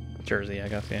 Jersey, I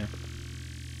guess, yeah.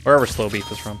 Wherever Slow Beef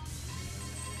is from.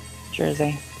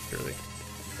 Jersey. Jersey.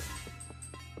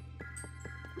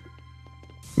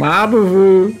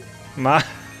 Mabu. Ma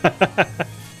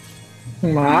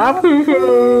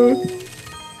Mabu.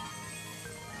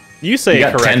 You say You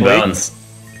it got correctly. 10 bones.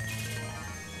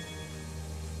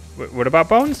 What about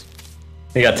bones?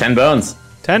 You got 10 bones.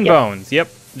 10 bones, yep.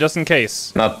 Just in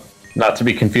case. Not to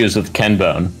be confused with Ken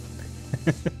Bone.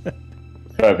 Who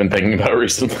I've been thinking about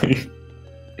recently.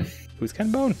 Who's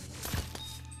Ken Bone?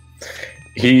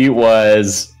 He's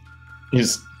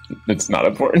it's not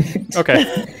important.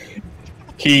 Okay.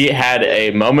 He had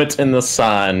a moment in the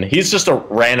sun. He's just a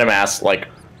random ass, like,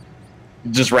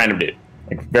 just random dude.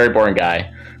 Like, very boring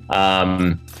guy.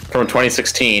 From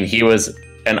 2016, he was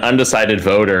an undecided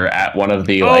voter at one of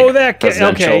the, like, that guy.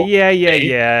 presidential Okay,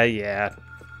 yeah. Yeah.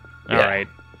 Alright.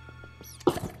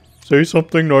 Say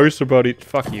something nice about it.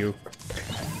 Fuck you.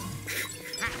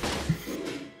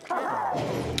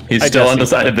 He's I still guess he-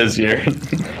 undecided this year.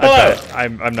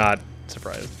 I'm not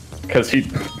surprised. Because he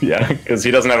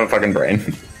doesn't have a fucking brain.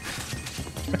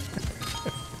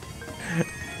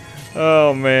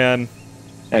 Oh man.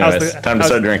 Anyways, time to how's-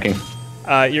 start drinking.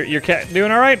 Your cat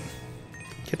doing all right?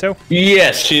 Kiddo?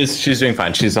 Yes, she's doing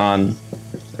fine. She was on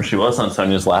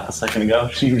Sonia's lap a second ago.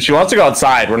 She wants to go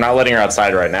outside. We're not letting her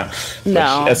outside right now. But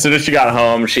No. as soon as she got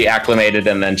home, she acclimated,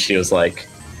 and then she was like,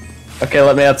 "Okay,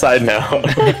 let me outside now.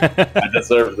 I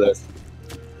deserve this."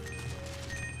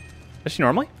 Is she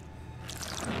normally?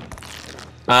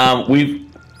 We've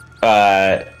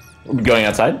going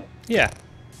outside. Yeah.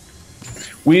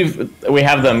 We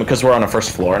have them because we're on a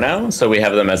first floor now, so we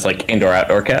have them as like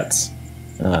indoor-outdoor cats.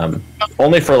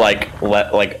 Only for like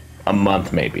a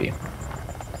month maybe.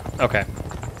 Okay.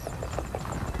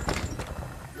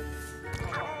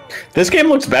 This game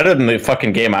looks better than the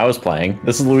fucking game I was playing.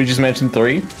 This is Luigi's Mansion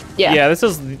 3. Yeah. Yeah, this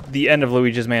is the end of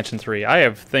Luigi's Mansion 3. I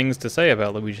have things to say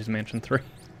about Luigi's Mansion 3.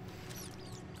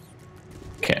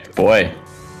 Okay, boy,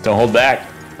 don't hold back.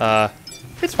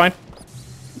 It's fine.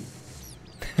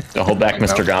 Don't hold back,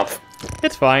 Mr. Gomph.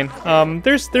 It's fine.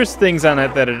 There's things on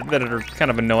it that are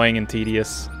kind of annoying and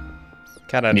tedious.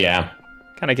 Kind of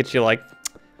get you like,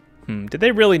 did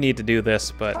they really need to do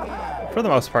this? But for the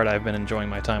most part, I've been enjoying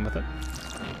my time with it.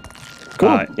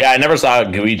 Cool. Yeah, I never saw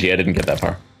Luigi. I didn't get that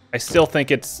far. I still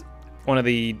think it's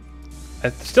the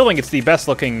best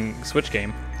looking Switch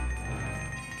game.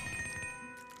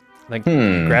 I think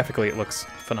graphically it looks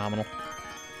phenomenal.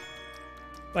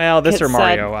 Well, this Kit or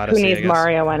Mario said, Odyssey, Who I needs guess.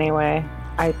 Mario anyway?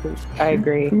 I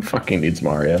agree. Who fucking needs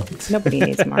Mario? Nobody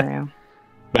needs Mario.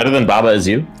 Better than Baba Is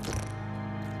You?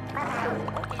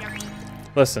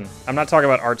 Listen, I'm not talking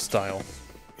about art style.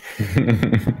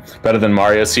 Better than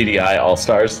Mario CDI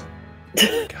All-Stars?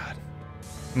 God.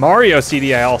 Mario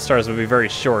CDI All Stars would be very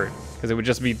short because it would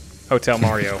just be Hotel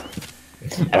Mario.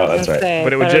 Oh, that's right.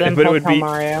 But it would better than but it would Hotel be-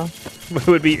 Mario. It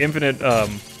would be infinite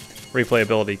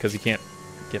replayability because you can't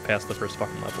get past the first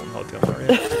fucking level in Hotel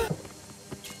Mario.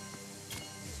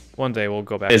 One day we'll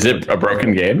go back. Is to it a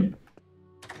broken game?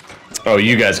 Oh,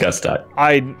 you guys got stuck.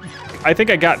 I think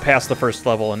I got past the first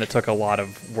level and it took a lot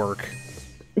of work.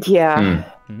 Yeah.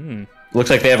 Looks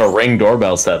like they have a Ring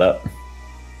doorbell set up.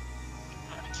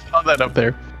 Saw that up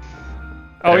there.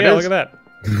 Oh There it yeah, is. look at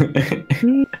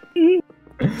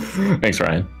that. Thanks,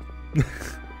 Ryan.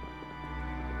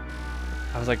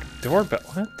 I was like, doorbell,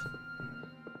 what?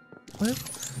 What?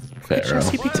 Pharaoh.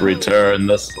 CP2. Return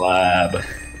the slab.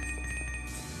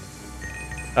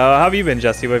 How have you been,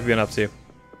 Jesse? What have you been up to?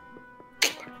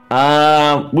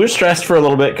 We're stressed for a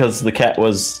little bit because the cat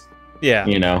was, Yeah.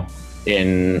 you know,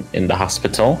 in the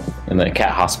hospital, in the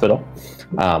cat hospital.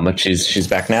 But she's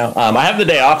back now. I have the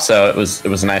day off, so it was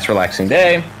a nice, relaxing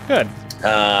day. Good.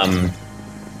 I'm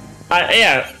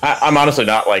honestly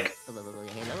not like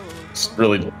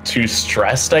really too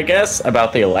stressed, I guess,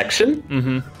 about the election.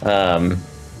 Mm-hmm.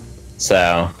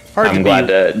 So Hard to I'm be- glad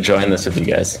to join this with you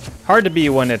guys. Hard to be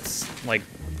when it's like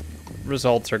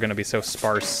results are going to be so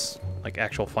sparse, like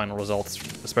actual final results,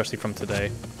 especially from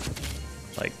today.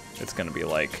 Like it's going to be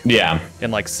like Yeah.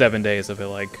 in like 7 days of it,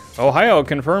 like Ohio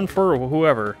confirmed for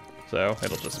whoever. So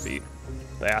it'll just be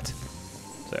that.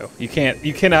 So you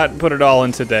cannot put it all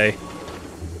in today.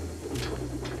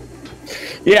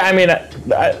 Yeah, I mean,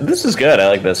 this is good. I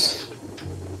like this.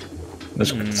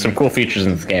 There's some cool features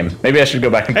in this game. Maybe I should go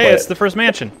back and Hey, play it's the first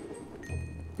mansion.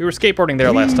 We were skateboarding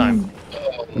there last time.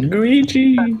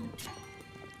 Luigi.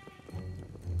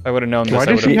 I would have known this. Why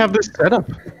does she have this setup?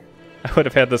 I would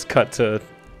have had this cut to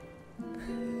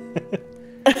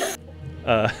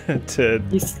to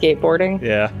You skateboarding?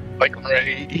 yeah. Like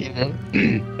right here.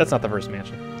 That's not the first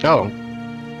mansion. Oh.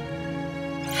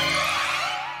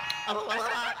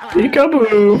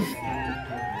 Peekaboo.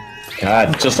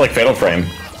 God, just like Fatal Frame.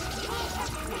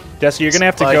 Jesse, you're gonna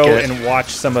have to Like go it. and watch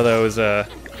some of those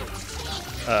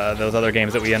other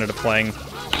games that we ended up playing.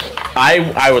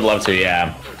 I would love to,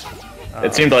 yeah.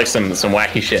 It seemed like some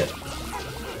wacky shit.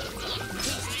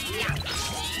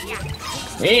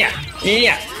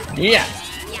 Yeah.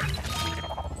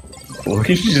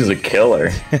 Luigi's a killer.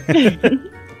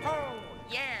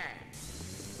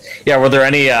 Yeah, were there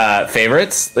any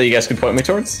favorites that you guys could point me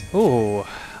towards? Ooh,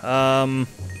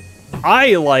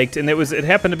 I liked, and it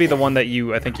happened to be the one that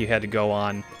I think you had to go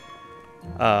on.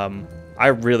 I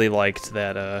really liked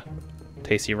that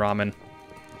Tasty Ramen.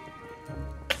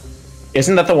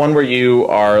 Isn't that the one where you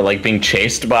are like being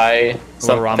chased by Little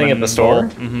something ramen at the store?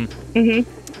 bowl.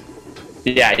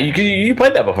 Yeah, you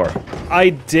played that before.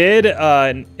 I did.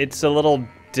 It's a little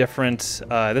different.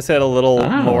 This had a little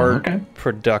more okay.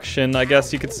 production, I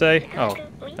guess you could say. Oh,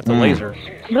 that's a laser.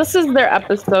 This is their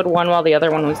episode 1, while the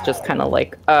other one was just kind of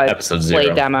like a Episode play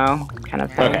 0. demo kind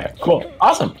of thing. Okay, cool,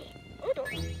 awesome.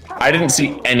 I didn't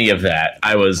see any of that.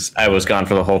 I was gone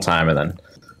for the whole time, and then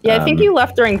Yeah, I think you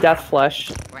left during Death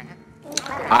Flush.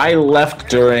 I left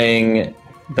during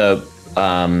the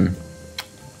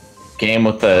game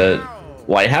with the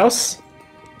lighthouse.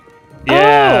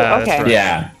 Yeah. okay. That's right.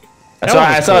 Yeah, That one was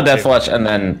I saw cool, Death too. Flush and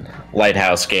then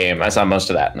Lighthouse game. I saw most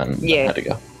of that, and then Yeah. had to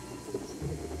go.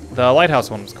 The Lighthouse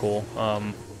one was cool.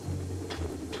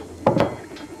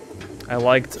 I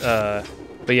liked, but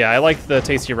yeah, I liked the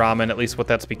Tasty Ramen, at least what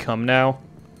that's become now.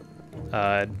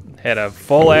 Had a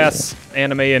full-ass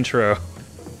anime intro.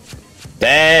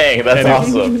 Dang, that's And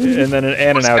awesome. And then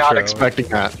an Was outro. not expecting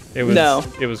that. It was, No.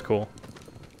 It was cool.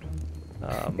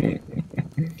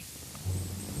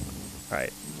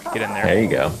 Alright, get in there. There you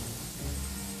go.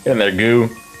 Get in there, Goo.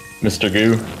 Mr.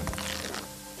 Goo.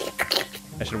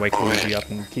 I should wake Luigi up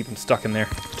and keep him stuck in there.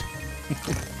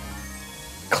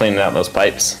 Cleaning out those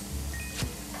pipes.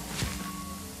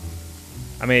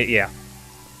 I mean, yeah.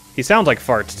 He sounds like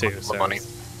farts, too, so... money.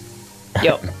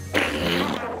 Yep.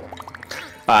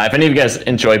 If any of you guys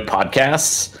enjoy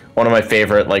podcasts, one of my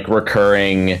favorite like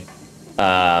recurring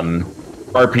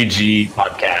RPG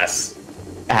podcasts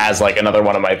has like another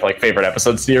one of my like favorite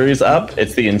episode series up.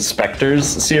 It's the Inspectors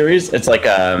series. It's like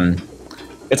a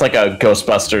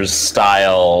Ghostbusters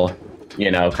style,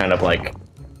 you know, kind of like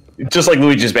just like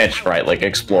Luigi's Mansion, right? Like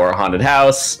explore a haunted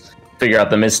house, figure out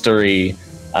the mystery.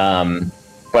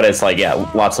 But it's like, yeah,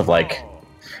 lots of like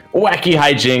wacky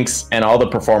hijinks, and all the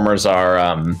performers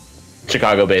are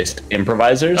Chicago-based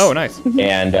improvisers. Oh, nice.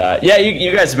 And yeah,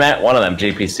 you guys met one of them,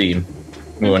 JPC.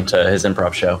 We went to his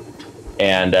improv show,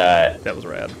 and That was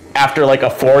rad. after like a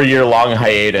 4-year-long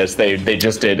hiatus, they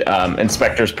just did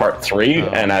Inspectors Part 3,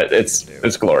 and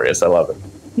it's glorious. I love it.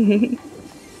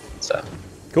 So,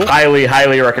 Cool. highly,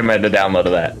 highly recommend a download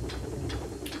of that.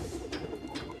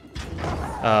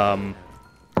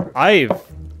 I've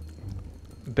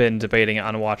been debating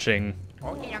on watching,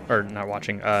 or not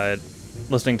watching,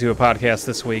 listening to a podcast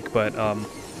this week, but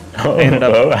ended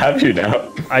up- Oh, have you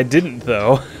now? I didn't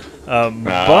though.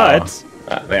 But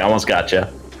They almost got you.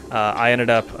 I ended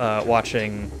up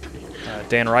watching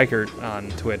Dan Reichert on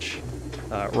Twitch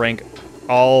rank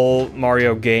all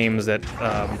Mario games that.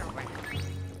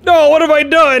 No, what have I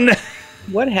done?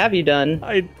 What have you done?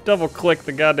 I double-clicked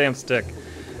the goddamn stick.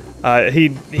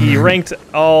 He ranked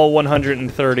all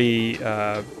 130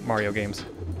 Mario games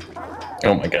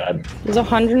Oh my god. There's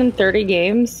 130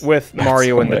 games. with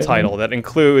Mario in the amazing. title. That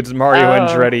includes Mario Oh.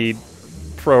 Andretti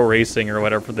Pro Racing or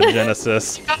whatever for the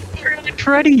Genesis.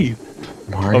 Andretti.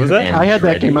 Mario What was that? and I had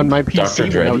that Andretti. game on my Dr.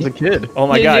 PC when I was a Andretti? kid. Oh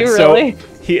my Did god! you So really?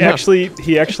 he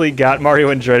actually got Mario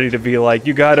Andretti to be like,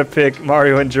 you gotta pick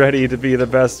Mario Andretti to be the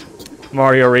best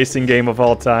Mario racing game of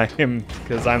all time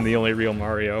because I'm the only real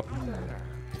Mario.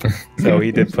 So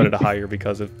he did put it higher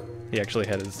because of he actually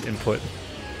had his input,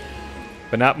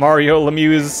 but not Mario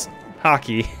Lemieux's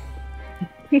hockey.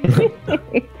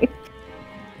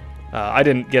 I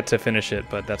didn't get to finish it,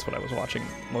 but that's what I was watching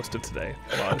most of today.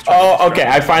 while I was trying to Oh, okay.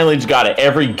 I finally got it.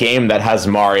 Every game that has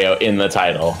Mario in the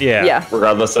title. Yeah. Yeah.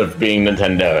 Regardless of being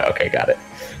Nintendo. Okay, got it.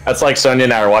 That's like Sonia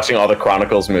and I are watching all the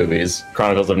Chronicles movies.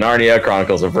 Chronicles of Narnia,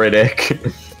 Chronicles of Riddick.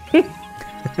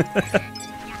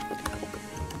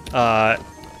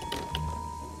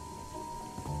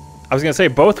 I was gonna say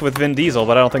both with Vin Diesel,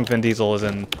 but I don't think Vin Diesel is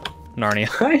in Narnia.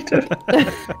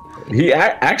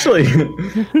 Actually,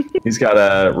 he's got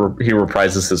he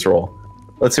reprises his role.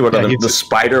 Let's see what other, he's- the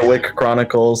Spiderwick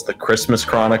Chronicles, the Christmas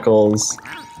Chronicles.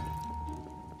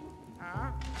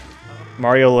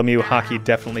 Mario Lemieux hockey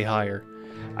definitely higher.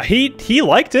 He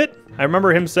liked it. I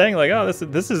remember him saying like, "Oh,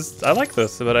 this is I like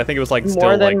this," but I think it was like still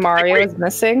More than like, Mario is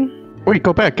missing. Wait,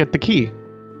 go back. Get the key.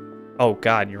 oh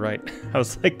god, you're right. I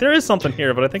was like, there is something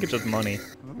here, but I think it's just money.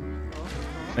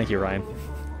 Thank you, Ryan.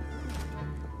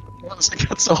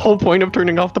 That's the whole point of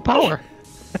turning off the power.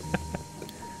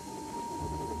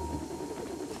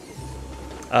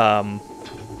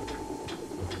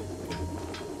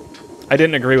 I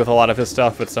didn't agree with a lot of his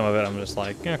stuff, but some of it I'm just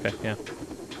like, yeah, okay, yeah.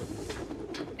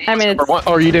 I mean, it's,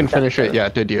 Or you didn't finish it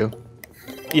yet, did you?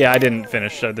 Yeah, I didn't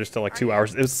finish. There's still like 2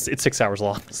 hours. It's 6 hours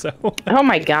long, so. oh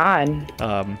my god.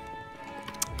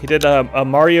 He did a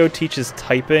Mario Teaches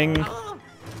Typing,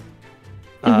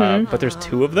 but there's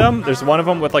two of them. There's one of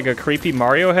them with like a creepy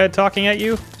Mario head talking at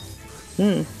you.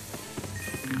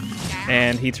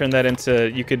 And he turned that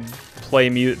into, you could play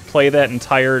that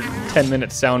entire 10-minute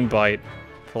soundbite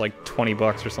for like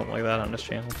 $20 or something like that on his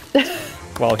channel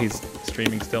while he's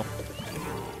streaming still.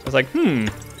 I was like,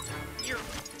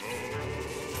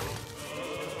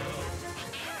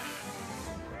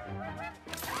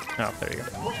 Oh, there you go.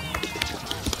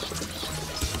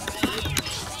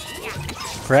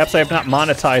 Perhaps I have not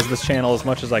monetized this channel as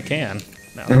much as I can.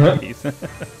 No,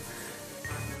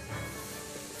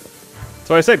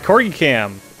 so I said Corgi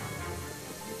Cam.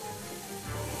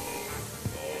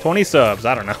 20 subs,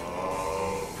 I don't know.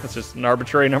 That's just an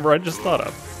arbitrary number I just thought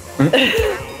of.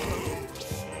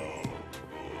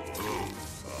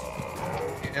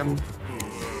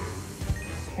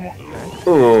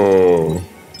 Ooh.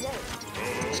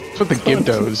 That's what the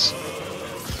Gibdos.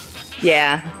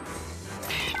 Yeah.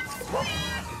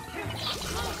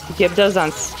 Gibdo's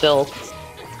on stilts.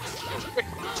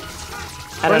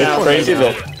 I don't It's know. crazy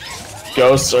that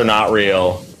ghosts are not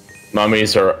real.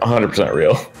 Mummies are 100%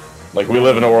 real. Like, we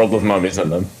live in a world with mummies in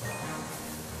them.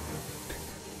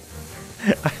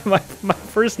 my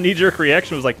first knee-jerk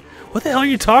reaction was like, what the hell are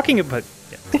you talking about?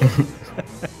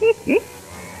 Yeah.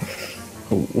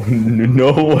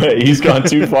 No way, he's gone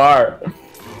too far.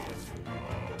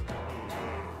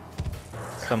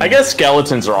 I guess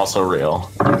skeletons are also real.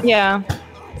 Yeah.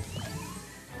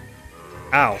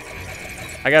 Ow.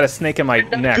 I got a snake in my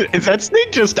neck. Is that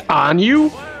snake just on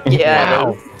you? Yeah.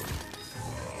 Wow.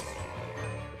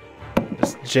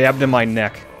 Just jabbed in my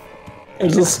neck.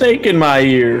 There's a snake in my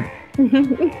ear.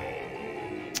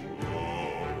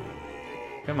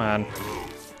 Come on.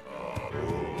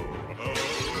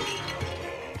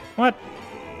 What?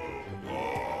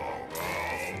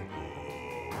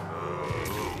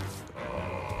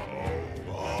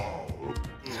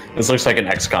 This looks like an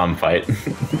XCOM fight.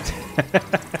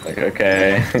 Like,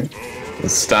 okay.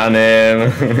 Stun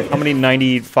him. How many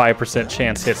 95%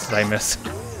 chance hits did I miss?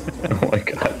 Oh my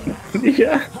god.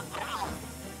 Yeah.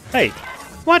 Hey,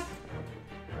 what?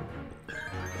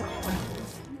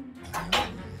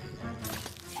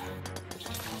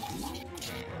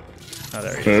 Oh,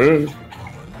 there he is.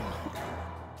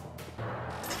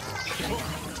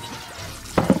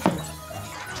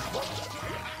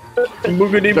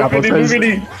 Boogity, Jabbo boogity, says-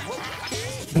 boogity.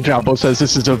 Jabbo says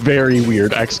this is a very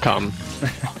weird XCOM.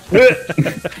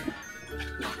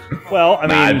 Well, I mean,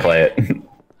 Nah, I'd play it.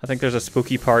 I think there's a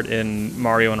spooky part in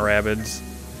Mario and Rabbids.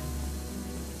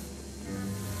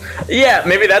 Yeah,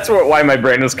 maybe that's why my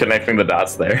brain was connecting the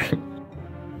dots there.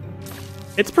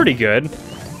 It's pretty good. I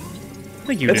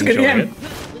think you'd It's a good enjoy game.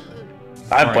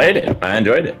 it. I played it. I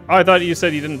enjoyed it. Oh, I thought you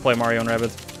said you didn't play Mario and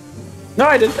Rabbids. No,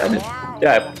 I did.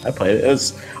 Yeah, I played it. It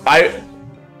was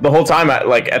the whole time.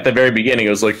 Like at the very beginning, it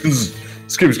was like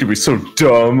this game's gonna be so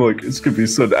dumb. Like it's gonna be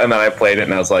so. And then I played it,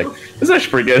 and I was like, this is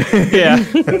actually pretty good. Yeah.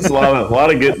 There's a lot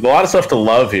of stuff to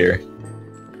love here.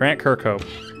 Grant Kirkhope.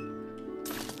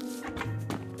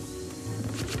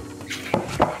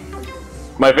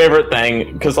 My favorite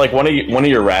thing, because like one of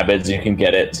your rabbits, you can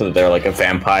get it so that they're like a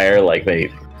vampire, like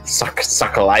they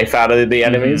suck a life out of the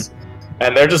enemies,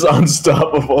 and they're just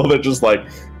unstoppable. They're just like,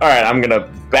 all right, I'm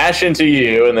gonna bash into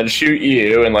you and then shoot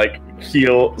you and like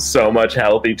heal so much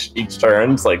health each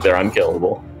turn. It's like they're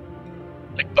unkillable.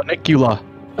 Like Bunnicula.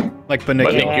 Like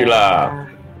Bunnicula.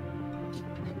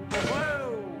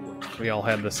 Bunnicula. We all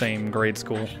had the same grade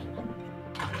school.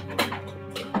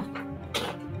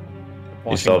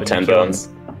 You still have 10 bones.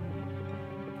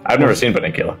 I've never seen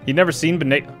Bunnicula. You've never seen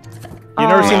You've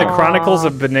never seen the Chronicles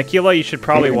of Bunnicula? You should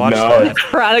probably watch No, that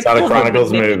it's not a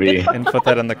Chronicles movie. and put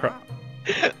that in the.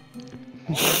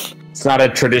 It's not a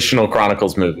traditional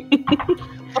Chronicles movie.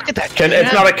 Look at that.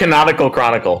 It's not a canonical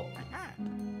Chronicle.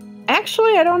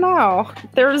 Actually, I don't know.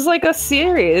 There was like a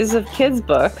series of kids'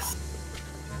 books,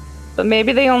 but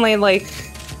maybe they only like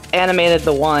animated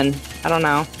the one. I don't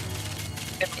know.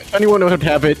 If anyone would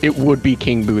have it, it would be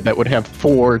King Boo that would have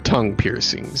 4 tongue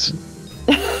piercings.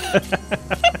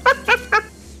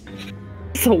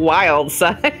 It's a wild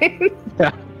sign.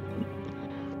 Yeah.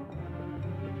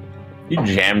 You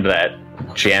jammed that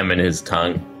jam in his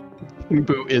tongue. King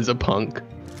Boo is a punk.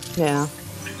 Yeah.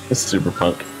 It's super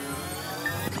punk.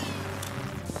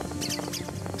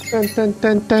 Dun, dun,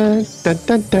 dun, dun, dun,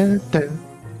 dun, dun, dun.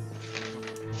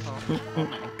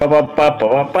 Ba, ba, ba, ba,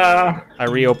 ba, ba. I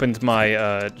reopened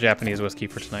my Japanese whiskey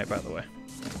for tonight, by the way.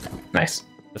 Nice.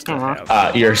 Just to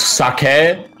have. Your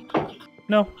sake.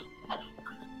 No.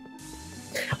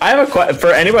 I have a question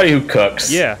for anybody who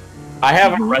cooks. Yeah. I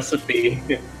have a recipe.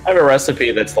 I have a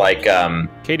recipe that's like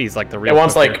Katie's like the real. it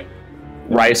wants cooker. like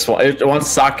rice wine. It wants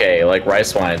sake, like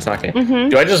rice wine sake. Mm-hmm.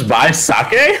 Do I just buy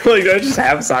sake? Like, do I just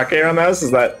have sake around the house?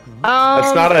 Is that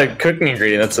that's not a cooking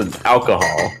ingredient? That's an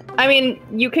alcohol. I mean,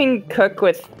 you can cook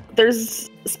with. There's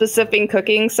specific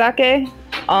cooking sake.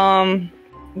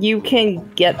 You can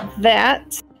get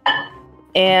that,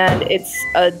 and it's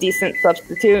a decent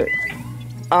substitute.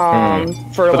 For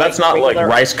But like that's not regular... like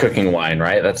rice cooking wine,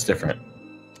 right? That's different.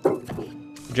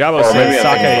 Jabbo Or maybe says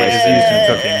I'm sake thinking is used in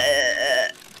cooking.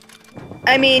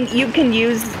 I mean, you can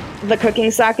use the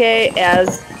cooking sake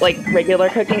as like regular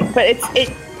cooking, but it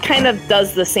kind of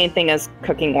does the same thing as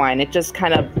cooking wine. It just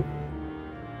kind of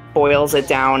boils it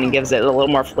down and gives it a little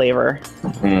more flavor.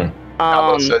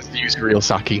 Jabbo says to use real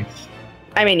sake.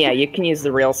 I mean, yeah, you can use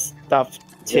the real stuff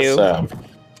too. Yes,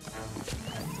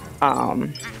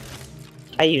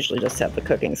 I usually just have the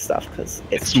cooking stuff because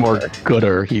It's more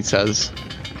gooder, he says.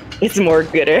 It's more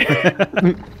gooder.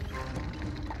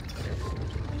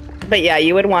 But yeah,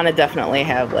 you would want to definitely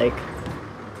have like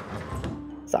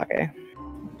sake. Okay.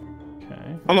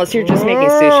 Unless you're just making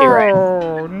sushi, right?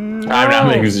 I'm not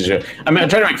making sushi. I'm trying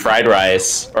to make fried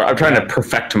rice, or I'm trying to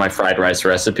perfect my fried rice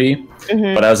recipe.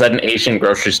 Mhm. But I was at an Asian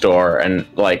grocery store, and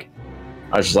like,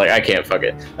 I was just like, I can't fuck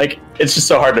it. Like, it's just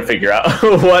so hard to figure out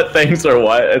what things are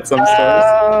what at some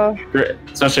stores,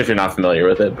 especially if you're not familiar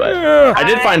with it. But I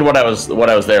did find what I was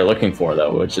there looking for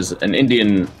though, which is an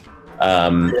Indian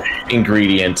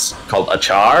ingredient called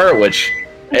achar, which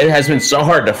it has been so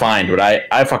hard to find. But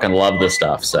I fucking love this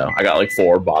stuff, so I got like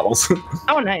 4 bottles.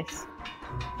 Oh, nice.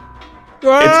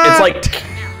 It's like,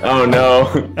 oh no,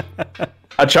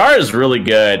 achar is really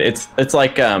good. It's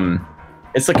like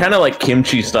it's the kind of like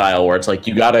kimchi style where it's like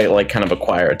you gotta like kind of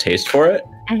acquire a taste for it.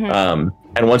 Mhm.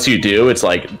 And once you do, it's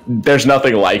like there's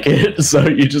nothing like it, so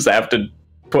you just have to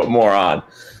put more on.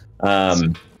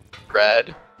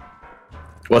 Red.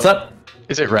 What's up?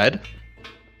 Is it red?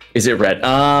 Is it red?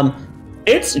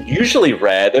 It's usually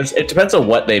red. It depends on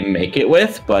what they make it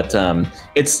with, but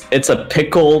it's a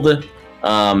pickled.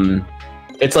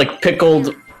 It's like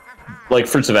pickled, like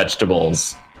fruits and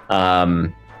vegetables,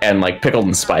 and like pickled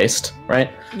and spiced,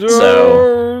 right?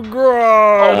 So,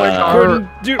 Oh my god.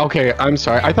 Okay, I'm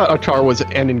sorry. I thought achar was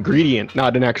an ingredient,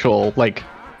 not an actual like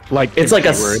like It's like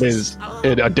kimchi, where it is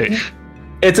a dish.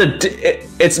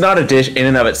 It's not a dish in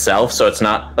and of itself, so it's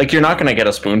not like you're not gonna get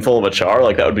a spoonful of achar,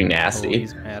 like that would be nasty.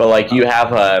 he's mad But like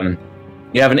about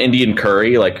you have an Indian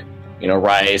curry, like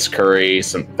rice, curry,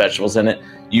 some vegetables in it.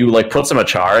 You like put some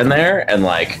achar in there, and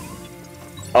like,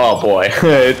 oh boy,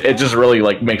 it just really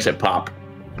like makes it pop.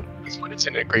 That's what it's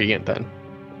an ingredient then.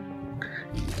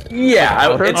 Yeah.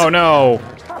 Oh no.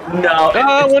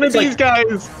 No. One of it's these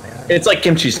guys. It's like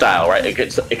kimchi style, right?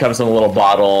 It comes in a little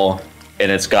bottle,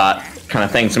 and it's got kind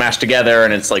of things mashed together,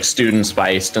 and it's like stewed and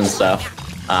spiced and stuff.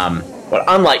 But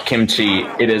unlike kimchi,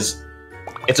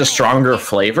 it's a stronger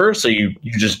flavor, so you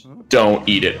just don't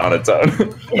eat it on its own.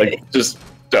 Like, just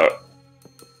don't.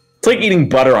 It's like eating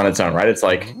butter on its own, right? It's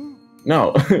like,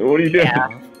 no, what are you doing? Yeah.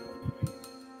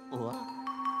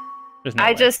 There's no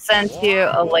I way. just sent you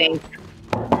a link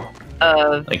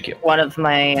of Thank you. one of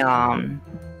my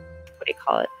what do you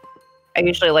call it? I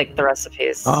usually like the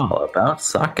recipes. All about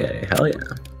sake. Hell yeah.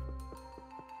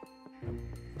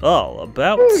 All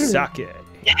about sake.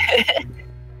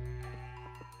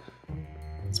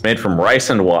 It's made from rice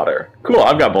and water. Cool,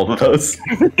 I've got both of those.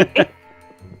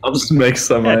 I'll just make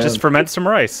some. Yeah, just ferment some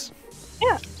rice.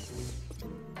 Yeah.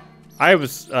 I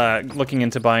was looking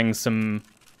into buying some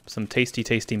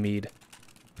tasty mead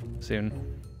soon.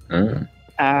 Mm.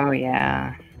 Oh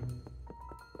yeah.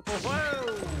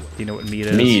 Do you know what mead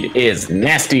is? Mead is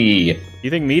nasty. You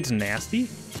think mead's nasty?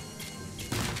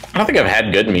 I don't think I've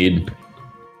had good mead.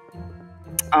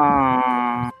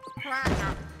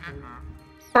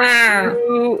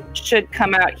 You should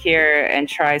come out here and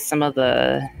try some of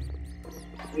the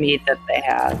meat that they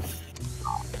have.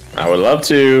 I would love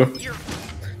to.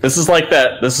 This is like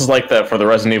that. This is like that for the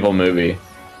Resident Evil movie,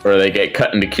 where they get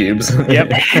cut into cubes.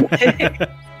 Yep.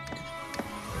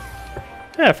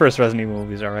 Yeah, first Resident Evil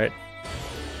movie's all right.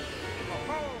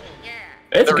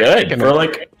 It's They're good. remaking For it.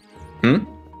 like,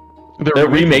 they're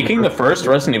remaking the first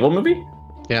Resident Evil movie,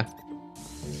 Yeah.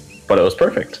 but it was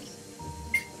perfect.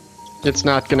 It's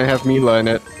not gonna have Mila in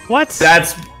it. What?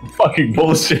 That's fucking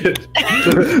bullshit.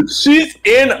 She's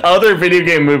in other video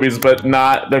game movies, but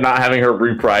they're not having her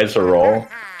reprise her role.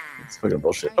 It's fucking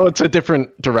bullshit. Oh, it's a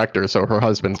different director, so her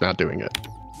husband's not doing it.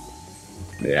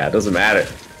 Yeah, it doesn't matter.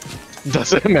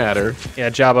 Doesn't matter. Yeah,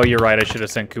 Jabo, you're right. I should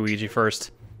have sent Kuiji first.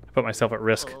 I put myself at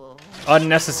risk.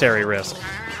 Unnecessary risk.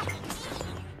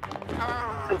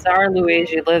 Because our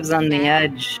Luigi lives on the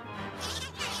edge.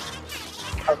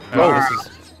 Oh, this is...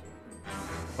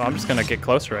 Well, I'm just gonna get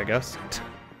closer, I guess.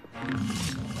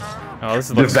 Oh,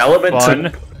 this looks Development fun.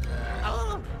 took-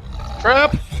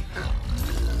 Crap!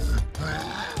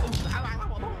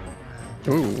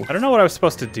 Ooh. I don't know what I was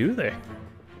supposed to do there.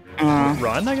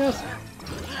 Run, I guess?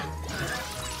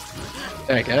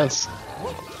 I guess.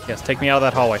 Yes, take me out of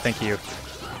that hallway, thank you.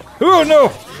 Oh,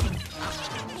 no!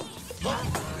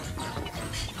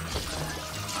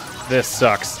 This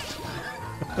sucks.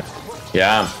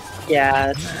 Yeah.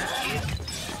 Yeah.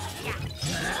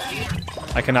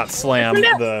 I cannot slam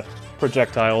the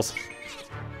projectiles.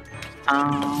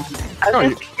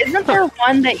 Isn't there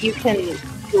one that you can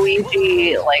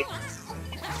Luigi like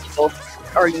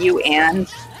both, or you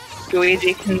and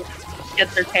Luigi can get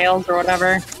their tails or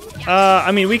whatever?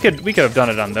 I mean, we could have done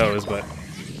it on those, but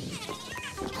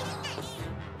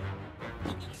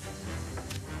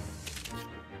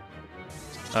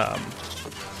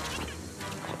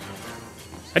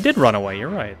I did run away. You're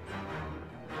right.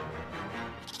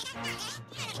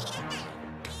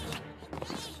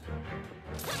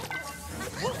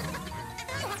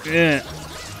 Yeah.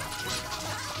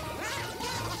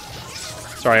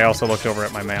 Sorry, I also looked over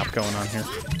at my map going on here.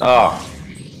 Oh,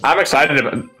 I'm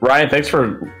excited. Ryan, thanks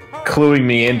for cluing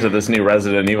me into this new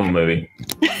Resident Evil movie.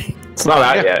 It's not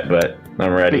out yet, but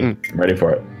I'm ready. I'm ready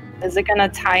for it. Is it gonna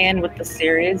tie in with the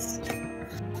series?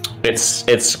 It's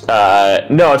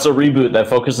no, it's a reboot that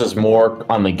focuses more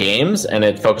on the games, and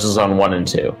it focuses on 1 and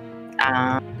 2.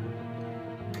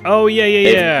 Oh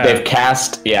yeah. They've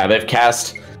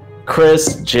cast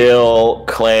Chris, Jill,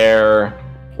 Claire,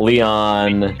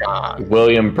 Leon,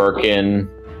 William Birkin,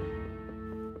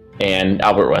 and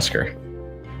Albert Wesker.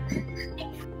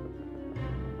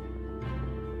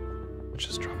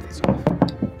 Just drop this off.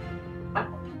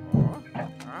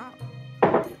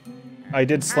 I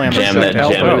did slam Jam the that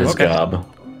second gem elbow. in his Okay. gob.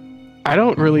 I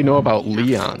don't really know about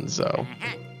Leon's, though.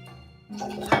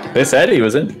 They said he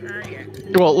was in.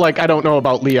 Well, like, I don't know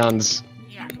about Leon's,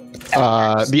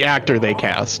 the actor they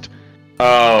cast.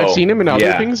 Oh, I've seen him in other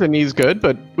yeah. things, and he's good,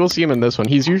 but we'll see him in this one.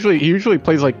 He usually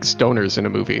plays, like, stoners in a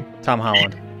movie. Tom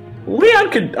Holland. Leon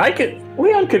could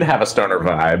have a stoner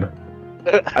vibe.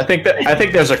 I think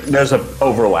there's a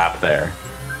overlap there.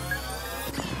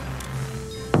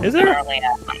 Is there? Early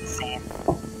on the scene.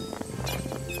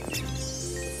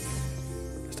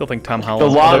 I still think Tom The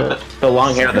Holland.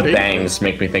 long hair, the bangs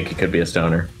make me think he could be a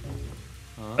stoner.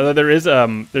 Although there's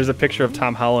a picture of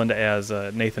Tom Holland as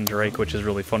Nathan Drake, which is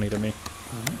really funny to me.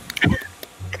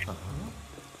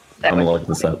 I'm gonna look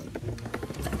this up.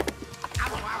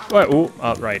 What? Ooh,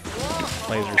 oh, right. I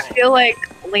Lasers. feel like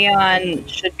Leon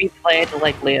should be played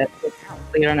like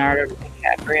Leonardo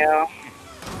DiCaprio,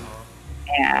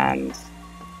 and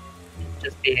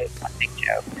just be one big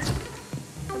joke.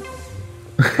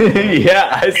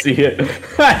 Yeah, I see it.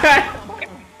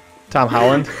 Tom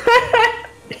Holland.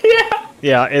 Yeah.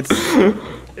 Yeah, it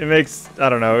makes, I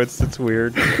don't know, it's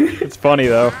weird. It's funny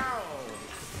though.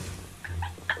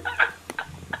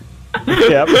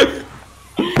 Yep.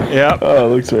 Yep. Oh,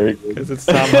 it looks very good. Because it's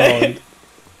Tom Holland.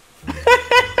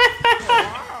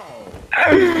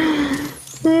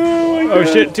 Oh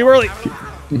shit, too early.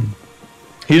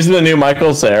 He's the new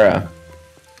Michael Cera.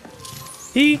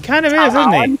 He kind of is,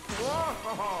 isn't he?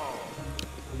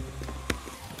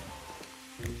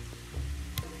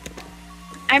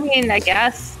 I mean, I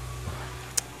guess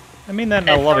I mean that in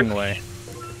a loving way.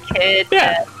 kid,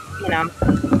 Yeah. you know,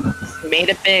 made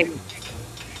it big.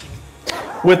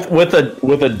 With a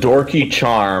dorky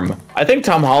charm. I think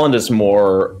Tom Holland has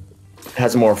more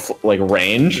like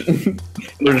range,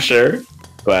 for sure.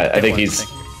 But I think he's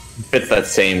fits that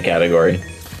same category.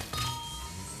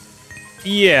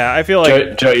 Yeah, I feel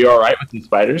like Joe, you all right with these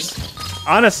spiders?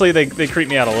 honestly they creep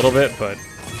me out a little bit, but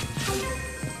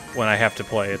when I have to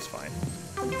play, it's fine.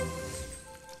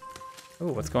 Oh,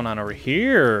 what's going on over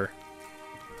here?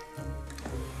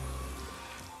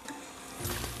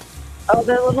 Oh,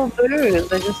 they're little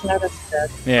boos. I just noticed that.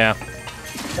 Yeah.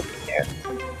 That's cute.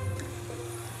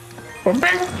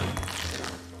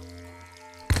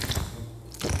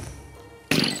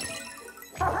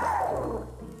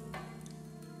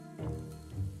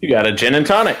 You got a gin and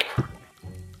tonic.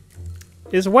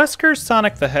 Is Wesker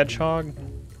Sonic the Hedgehog?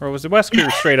 Or was it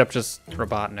Wesker straight up just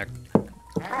Robotnik?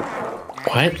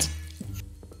 What?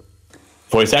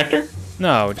 Voice actor?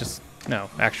 No,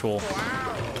 actual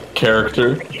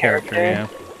Character. character, yeah.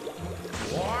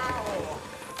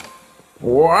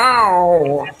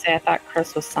 Wow. I say I thought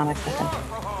Chris was Sonic the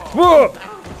Hedgehog. Whoa!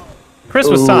 Chris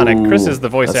was Sonic. Chris is the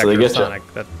voice That's what actor they of get ya.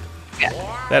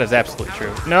 Sonic. That is absolutely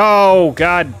true. No,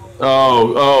 God.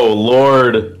 Oh,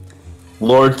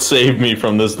 Lord save me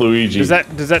from this Luigi. Does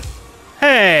that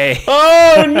Hey!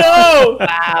 Oh no!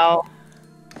 Wow.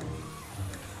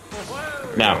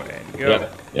 Now. Go.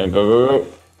 Yeah, go.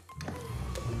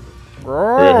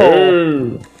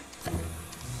 Roar.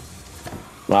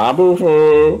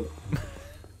 Mabufu.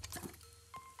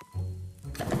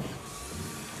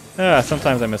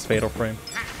 Sometimes I miss Fatal Frame.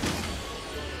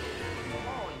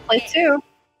 Play 2.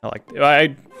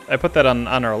 I put that on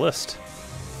our list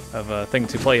of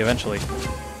things to play eventually.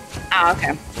 Oh,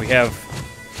 okay. We have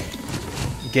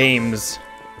games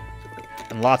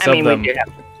and lots I mean, of them. we do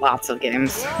have lots of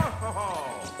games.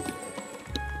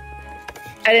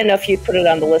 I didn't know if you put it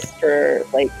on the list for,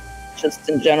 like, just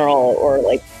in general, or,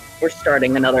 like, we're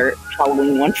starting another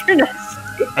Halloween one for next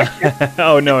year.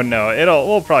 Oh no,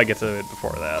 we'll probably get to it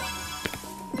before that.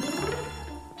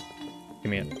 Give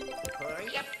me it.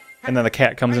 And then the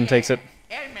cat comes and takes it.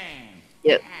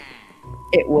 Yep.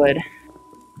 It would.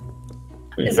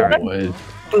 Is that a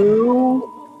boo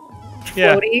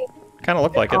Yeah, floaty? kind of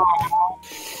looked like it. Aw.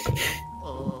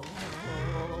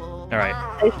 All right,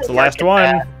 They it's should the last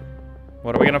market one.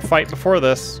 What are we gonna fight before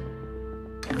this?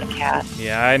 that. The cat.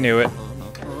 Yeah, I knew it.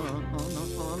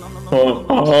 Oh,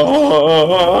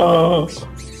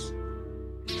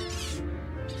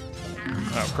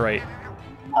 Oh, great.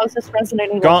 How's this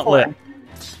resonating with Gauntlet. 4?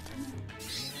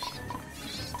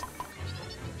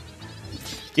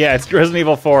 Yeah, it's Resident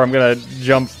Evil 4. I'm gonna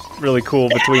jump really cool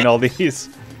between all these.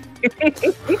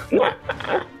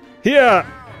 Yeah.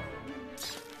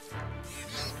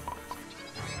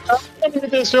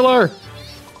 There still are.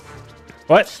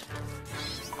 What?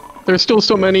 There's still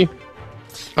so many.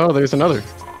 Oh, there's another.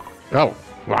 Oh,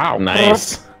 wow.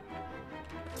 nice.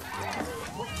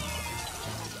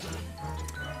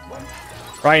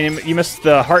 Ryan, you missed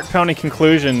the heart-pounding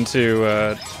conclusion to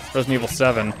Resident Evil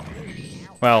 7.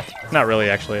 Well, not really,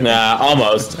 actually. Nah,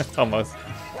 almost. Almost.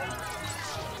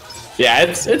 Yeah,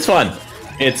 it's fun.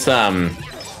 It's I'm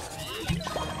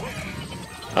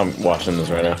watching this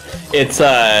right now.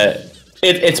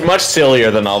 It's much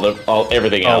sillier than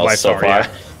everything else by so far, far.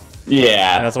 yeah.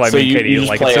 Yeah. That's why so me and Katie you didn't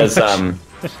like play it as so much.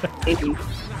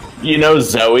 you know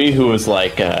Zoe, who was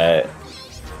like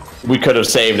we could have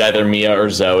saved either Mia or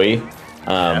Zoe,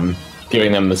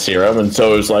 giving them the serum, and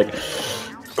so it was like,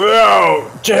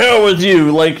 oh, to hell with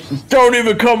you. Like, don't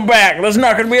even come back. There's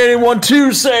not going to be anyone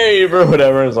to save or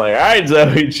whatever. It's like, all right,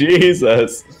 Zoe,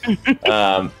 Jesus.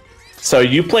 So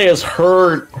you play as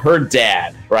her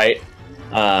dad, right?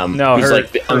 No, who's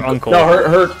her uncle.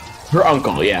 No, her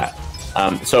uncle, yeah.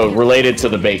 So related to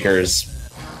the Bakers.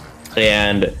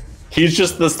 And he's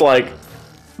just this, like,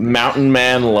 mountain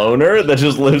man loner that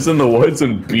just lives in the woods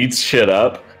and beats shit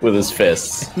up with his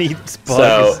fists. Needs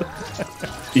bugs.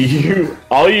 So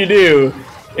all you do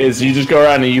is you just go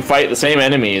around and you fight the same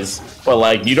enemies, but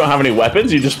like you don't have any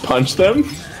weapons, you just punch them,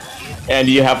 and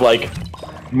you have like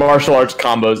martial arts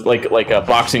combos, like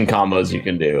boxing combos you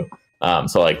can do.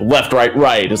 So like left,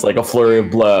 right is like a flurry of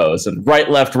blows, and right,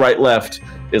 left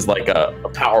is like a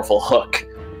powerful hook.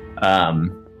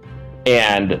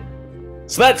 And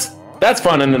so that's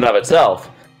fun in and of itself.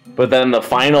 But then the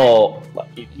final,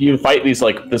 you fight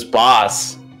this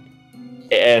boss,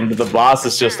 and the boss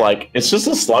is just like, it's just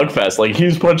a slugfest. Like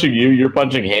he's punching you, you're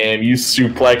punching him, you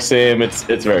suplex him. It's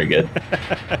very good.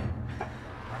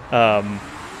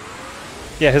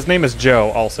 Yeah, his name is Joe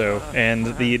also,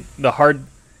 and the hard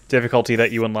difficulty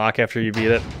that you unlock after you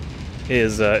beat it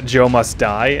is Joe must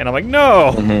die, and I'm like,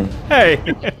 no, hey.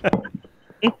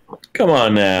 Come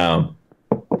on now.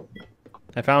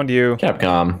 I found you.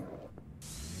 Capcom.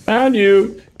 Found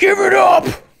you. Give it up!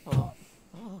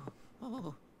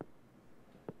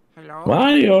 Hello?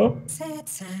 Mario.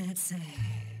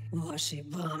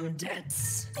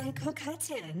 Washi-bum-dets.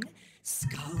 Kokaten.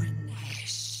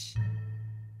 Skaunesh.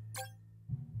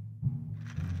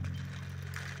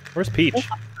 Where's Peach?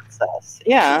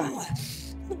 Yeah.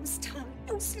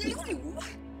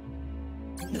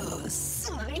 No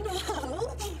sign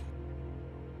how.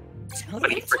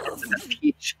 Wait for the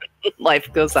Peach.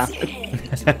 Life goes on.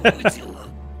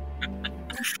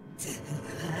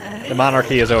 The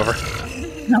monarchy is over.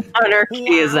 Monarchy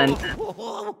is ended.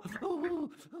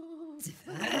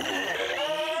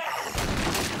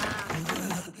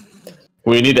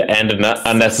 We need to end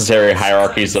unnecessary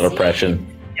hierarchies of oppression.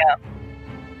 Yeah.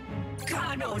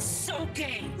 Kano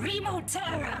Soke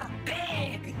Rimotara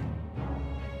Big.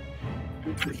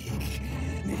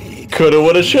 Coulda,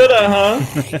 woulda, shoulda,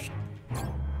 huh?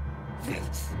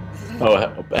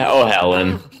 Oh,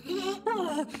 Helen.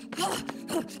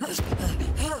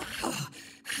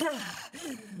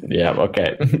 Yeah,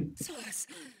 okay.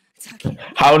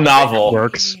 How novel.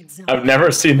 Works. I've never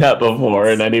seen that before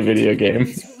in any video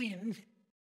game.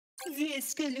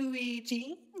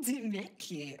 Luigi,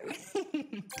 Dimekir.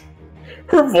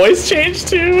 Her voice changed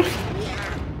too.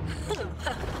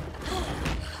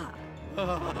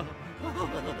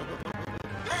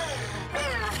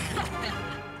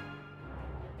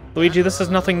 Luigi, this is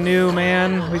nothing new,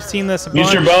 man. We've seen this a bunch.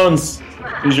 Use your bones.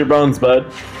 Use your bones, bud.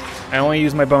 I only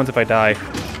use my bones if I die.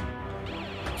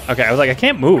 Okay, I was like, I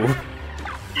can't move.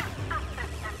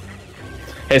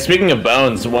 Hey, speaking of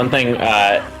bones, one thing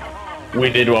we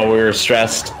did while we were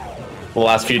stressed the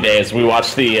last few days, we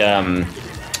watched the new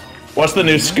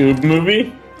Scoob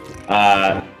movie.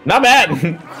 Not bad.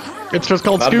 It's just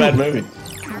called Not Scoob. a bad movie.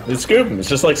 It's Scoob. It's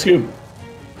just like Scoob.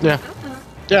 Yeah.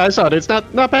 Yeah, I saw it. It's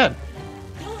not bad.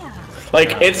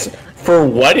 Like, it's for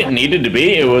what it needed to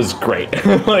be, it was great.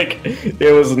 Like,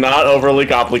 it was not overly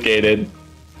complicated.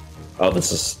 Oh,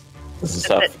 this is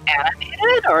tough. Is it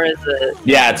animated or is it?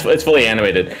 Yeah, it's fully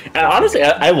animated. And honestly,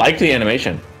 I like the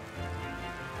animation.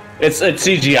 It's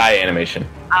CGI animation.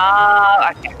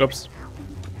 Okay. Oops.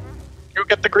 You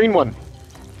get the green one.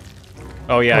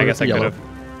 Oh yeah, I Or guess I could yellow. have.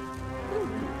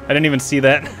 I didn't even see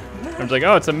that. I was like,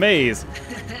 oh, it's a maze.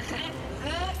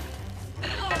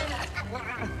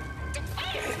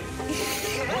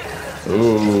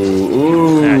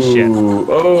 Ooh. Ah, shit.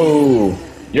 Oh.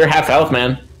 You're half health,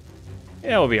 man.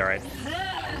 Yeah, we'll be alright.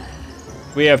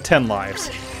 We have 10 lives.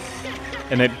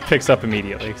 And it picks up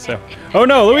immediately, so... Oh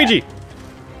no, Luigi!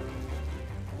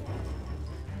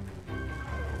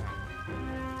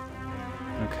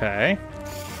 Okay.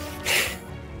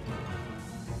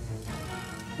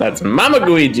 That's Mama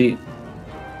Luigi.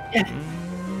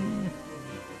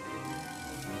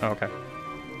 Okay.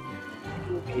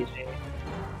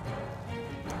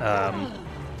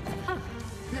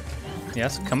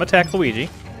 Yes, come attack Luigi.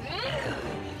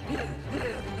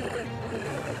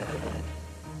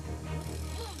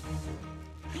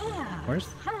 Where's...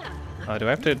 do I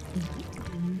have to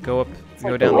go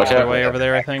down the other way over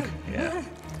there, I think? Yeah.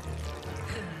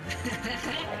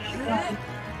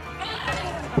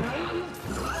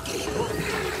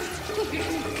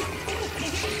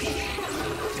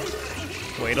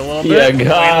 Wait a little bit. You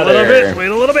got wait a little her. bit. Wait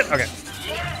a little bit. Okay.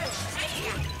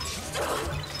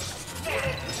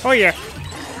 Oh yeah.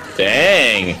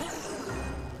 Dang.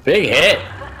 Big hit.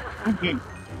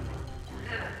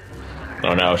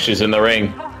 Oh no, she's in the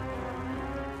ring.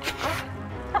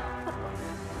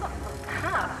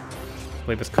 I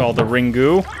believe it's called the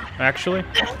Ringu, actually.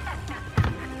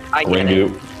 I get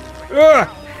it. Ringu. Ugh!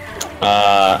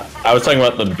 I was talking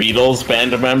about the Beatles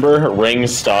band member, Ring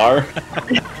Star.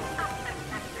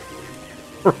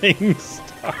 Ring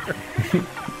Star.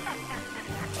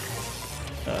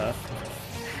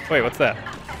 Wait, what's that?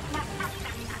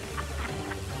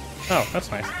 Oh,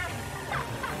 that's nice.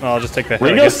 Well, I'll just take that.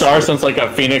 Ringo Starr sounds like a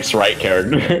Phoenix Wright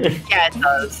character. Yeah, it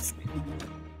does.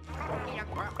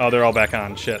 Oh, they're all back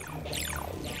on. Shit.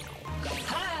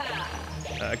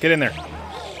 Get in there.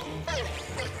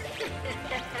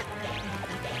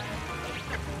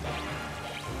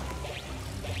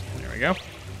 There we go.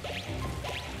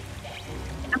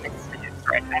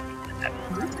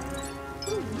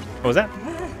 What was that?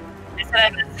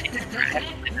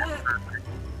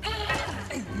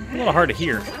 A little hard to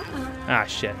hear. Ah,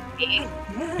 shit.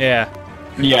 Yeah.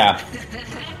 Yeah.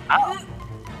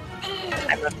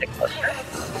 I must have closer.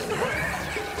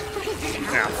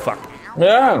 Ah, fuck.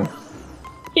 Yeah.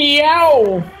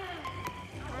 Yow.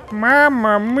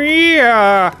 Mamma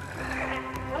mia!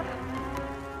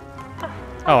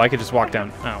 Oh, I could just walk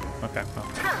down. Oh, okay.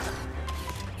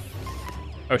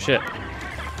 Oh, shit.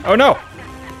 Oh, no!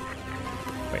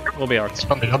 Wait, we'll be alright. It's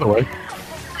from the other way.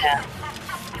 Yeah.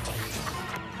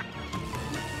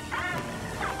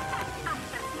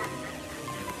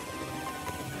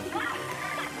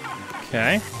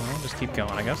 Okay, well, just keep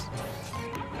going, I guess.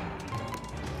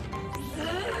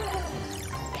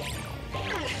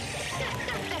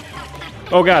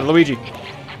 Oh god, Luigi.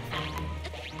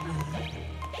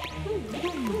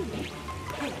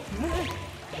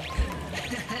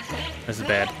 This is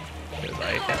bad, because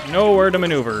I have nowhere to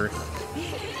maneuver.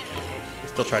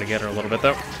 Still try to get her a little bit,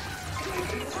 though.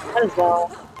 Might as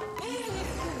well.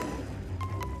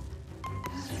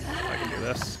 I can do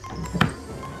this.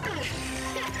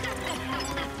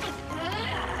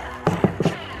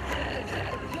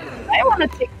 I want to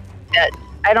take that.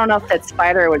 I don't know if that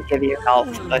spider would give you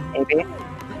health, but maybe.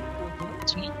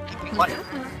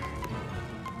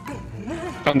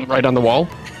 Right on the wall.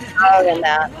 Oh, and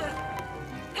that.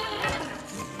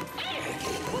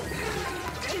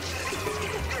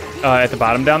 At the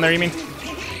bottom down there, you mean?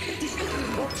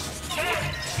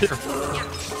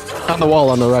 On the wall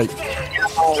on the right.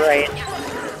 All right.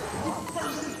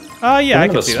 Yeah, I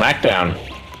Look can at see the that. Smackdown.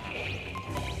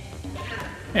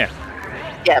 Yeah.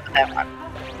 Yeah, but that one.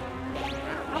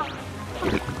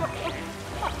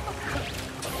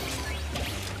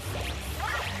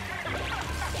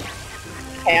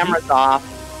 Camera's off.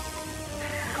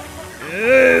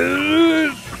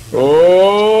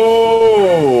 Oh!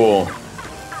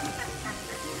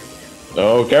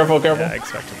 Oh, careful, careful. Yeah, I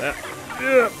expected that.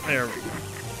 There we go.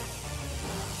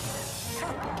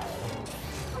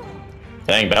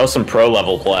 Dang, that was some pro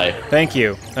level play. Thank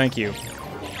you. Thank you.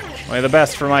 Only the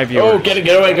best for my viewers. Oh, get it,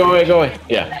 get away, go away, go away.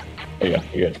 Yeah, there you go,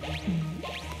 you're good.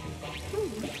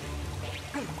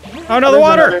 Oh no, the There's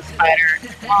water! another spider.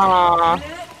 Aww.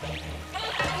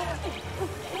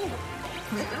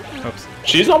 Oops.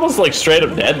 She's almost like straight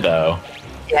up dead though.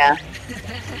 Yeah.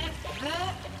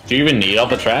 Do you even need all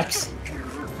the traps?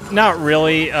 Not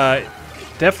really.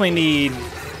 Definitely need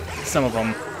some of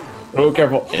them. Oh,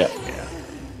 careful. Yeah.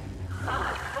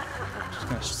 Just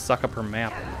gonna suck up her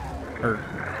map. Her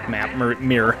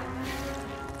mirror.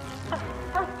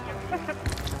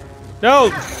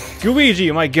 No!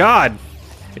 Luigi, my god!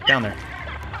 Get down there.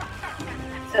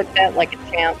 Took that like a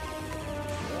champ.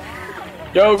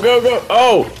 Go, go, go.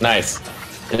 Oh, nice.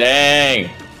 Dang.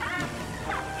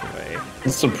 Away.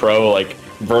 This is some pro, like,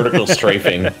 vertical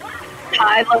strafing.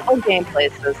 High level gameplay,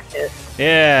 says kid.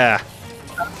 Yeah.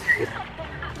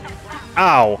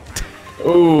 Ow.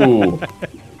 Ooh.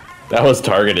 That was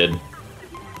targeted.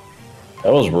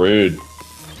 That was rude.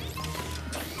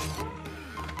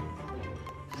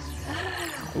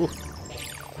 Ooh.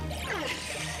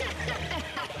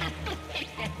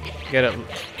 Get it.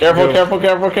 Careful, Go. careful,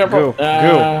 careful, careful.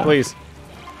 Go, please.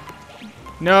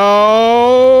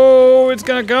 No, it's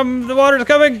gonna come. The water's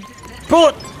coming. Pull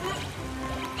it.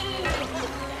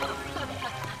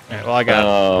 Alright, well, I got it.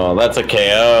 Oh, that's a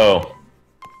KO.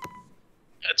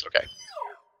 That's okay.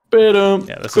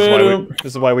 Yeah, this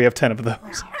is why we have 10 of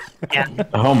those. Yeah.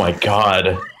 Oh my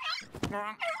god.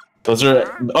 Those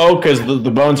are... Oh, because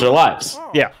the bones are lives.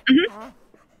 Yeah.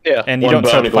 Yeah. And you One don't bone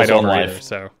start the equals fight one over life. either,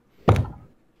 so.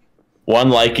 1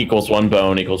 like equals 1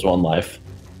 bone equals 1 life.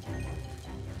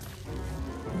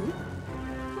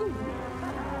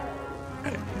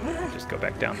 Just go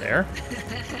back down there.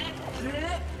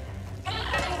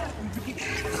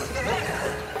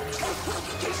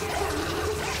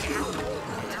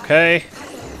 Okay.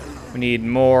 We need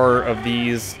more of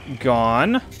these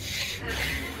gone.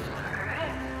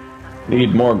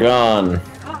 Need more gone.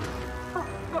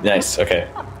 Nice, okay.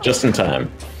 Just in time.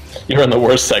 You're in the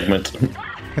worst segment.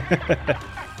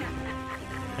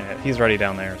 Yeah, he's ready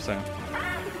down there, so.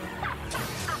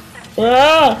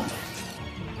 Ah!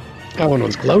 That one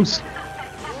was close.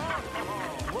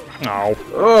 Oh.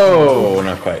 Oh,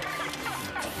 not quite.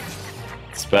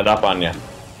 Sped up on you.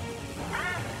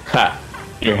 Ha!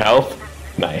 Your health?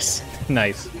 Nice.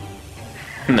 Nice.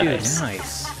 Nice. Dude,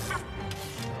 nice.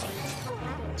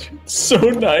 So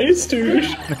nice, dude.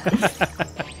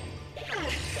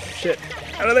 Shit.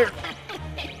 Out of there.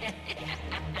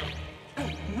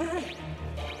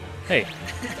 Hey.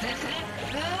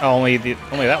 Oh, only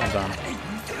that one's on.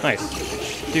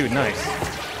 Nice. Dude, nice.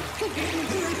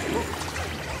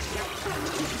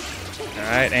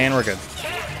 Alright, and we're good.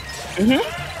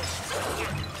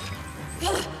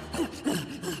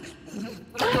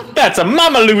 That's a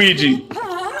Mama Luigi.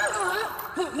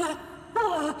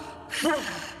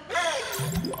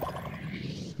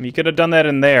 You could have done that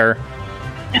in there.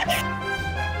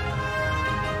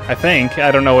 I think.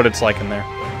 I don't know what it's like in there.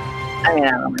 I mean,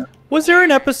 I don't know. Was there an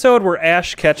episode where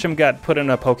Ash Ketchum got put in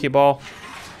a Pokeball?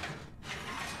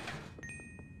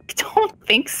 I don't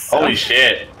think so. Holy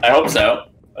shit. I hope so.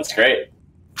 That's great.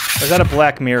 Or is that a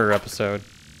Black Mirror episode?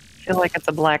 I feel like it's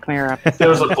a Black Mirror episode. There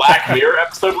was a Black Mirror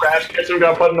episode where Ash Ketchum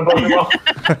got put in a Pokeball.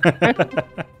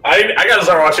 I gotta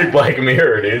start watching Black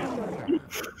Mirror, dude.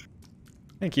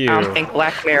 Thank you. I don't think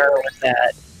Black Mirror was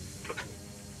that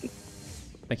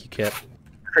Thank you, Kit.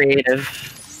 creative.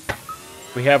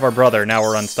 We have our brother, now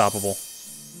we're unstoppable.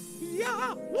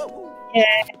 Yeah. Whoa.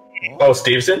 Yeah. Oh,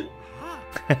 Stevenson?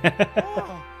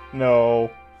 No.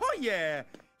 Oh yeah.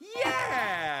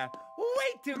 Yeah.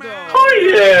 Way to go. Oh,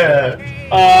 yeah.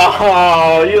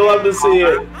 Oh, you love to see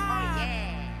it. Oh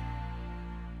yeah.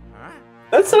 Huh?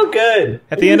 That's so good.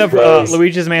 At the end of Gross.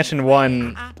 Luigi's Mansion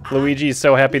 1, Luigi's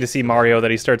so happy to see Mario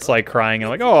that he starts like crying and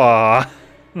like, "Aw."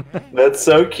 That's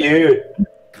so cute.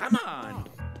 Come on.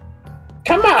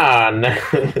 Come on.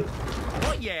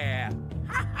 Oh yeah.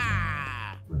 Ha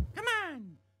ha. Come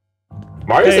on.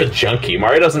 Mario's Hey. a junkie.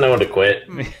 Mario doesn't know when to quit.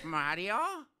 Mario.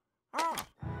 Oh.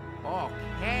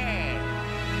 Okay.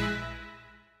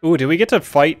 Ooh, do we get to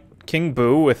fight King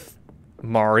Boo with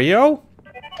Mario?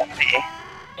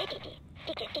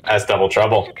 That's double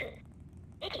trouble.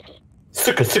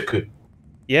 Suka suku.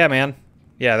 Yeah, man.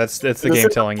 Yeah, that's the This game is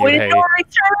telling you, point hey, of no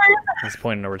return. it's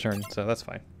point of no return, so that's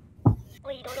fine.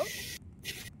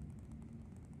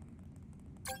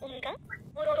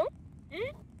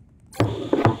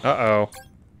 Uh-oh.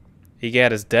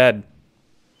 Egad is dead.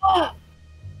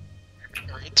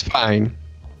 It's fine.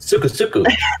 Suku suku.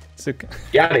 Suka.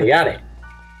 Yada yada.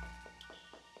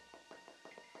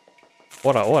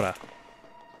 What a. Ora.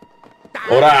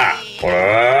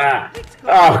 Ora.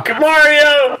 Oh, come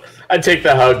Mario! I take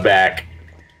the hug back.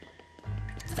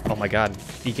 Oh my god.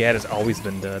 Egad has always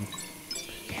been dead.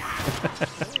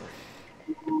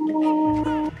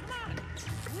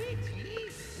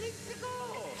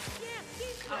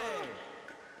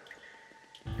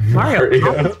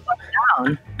 Mario.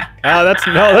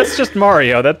 That's just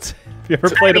Mario. That's if you ever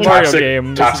played a Mario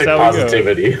game, this is Toxic how it goes.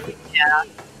 positivity. Yeah.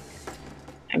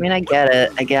 I mean, I get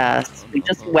it, I guess. We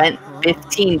just went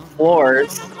 15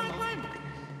 floors.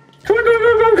 Come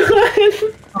on.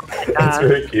 That's God.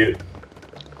 very cute.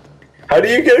 How do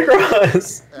you get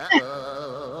across?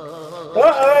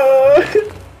 Uh-oh.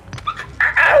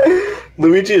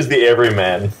 Luigi is the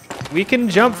everyman. We can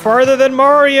jump farther than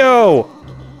Mario!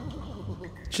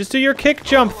 Just do your kick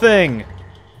jump thing!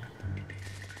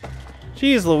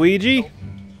 Jeez, Luigi.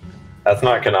 That's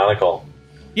not canonical.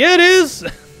 Yeah, it is!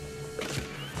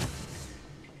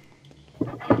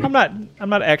 I'm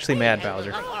not actually mad,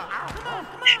 Bowser.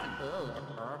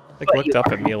 Like, looked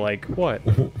up at me like, what?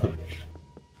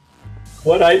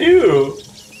 What'd I do?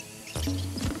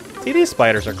 See, these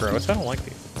spiders are gross. I don't like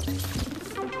these.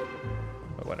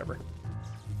 But whatever.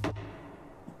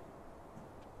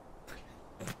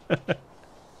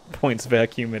 Points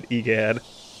vacuum at Egad.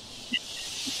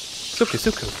 Suku,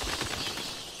 Suku.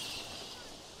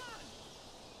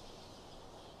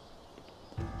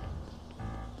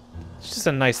 It's just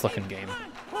a nice looking game.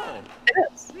 It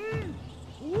is.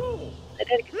 I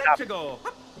did a good job. Let's go.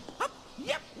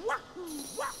 Yep.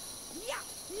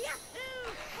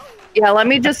 Yeah, let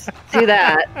me just do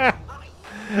that.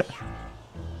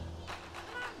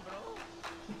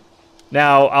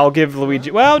 Now, I'll give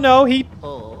Luigi... Well, no, he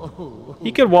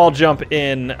could wall jump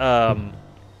in,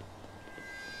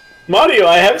 Mario,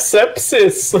 I have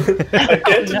sepsis. I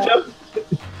can't jump.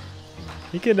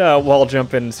 You could wall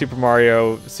jump in Super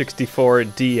Mario 64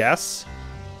 DS.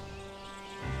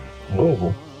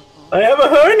 Oh. I have a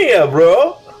hernia,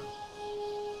 bro!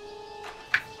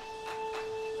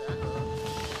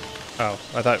 Oh,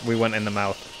 I thought we went in the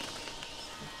mouth.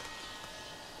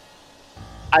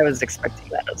 I was expecting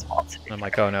that as well. I'm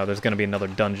like, oh no, there's gonna be another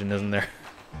dungeon, isn't there?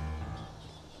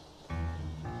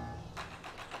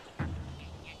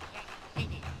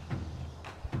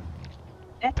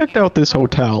 I picked out this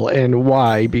hotel, and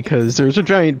why? Because there's a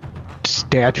giant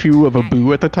statue of a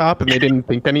boo at the top, and they didn't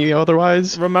think any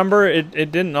otherwise. Remember, it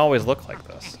didn't always look like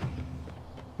this.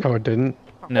 Oh, it didn't?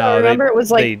 No, I remember it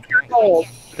was like gold.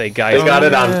 they They guys. got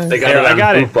it on. They got There, it on I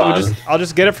got it. Groupon. I'll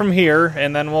just get it from here,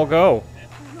 and then we'll go.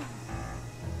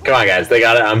 Come on, guys. They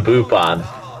got it on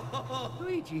Groupon.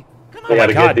 Luigi, come They on. got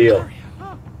a God. good deal.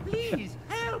 Oh, please,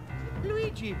 help.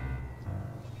 Luigi.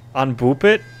 On Boop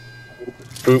It?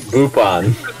 Groupon.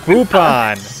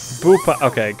 Boopon. Boopon.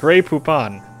 Okay, Grey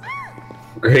Poupon.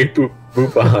 Great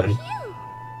Groupon.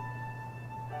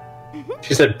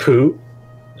 She said poo.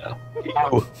 No.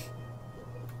 Oh,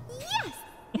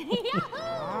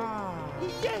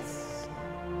 Yes.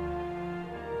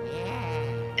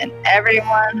 And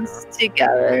everyone's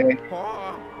together.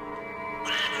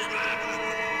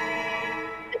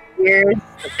 Here's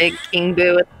the big King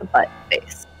Boo with the butt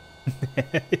face.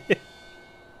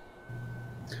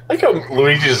 I like how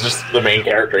Luigi is just the main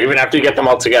character. Even after you get them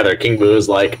all together, King Boo is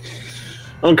like,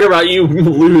 I don't care about you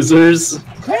losers.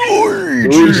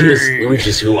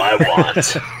 Luigi's who I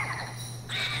want.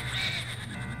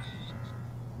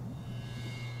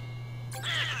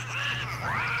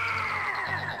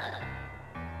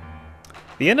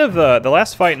 The end of the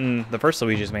last fight in the first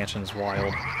Luigi's Mansion is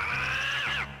wild.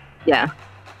 Yeah.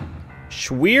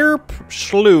 Schwierp,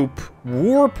 Schloop,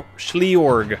 Warp,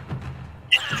 Schliorg.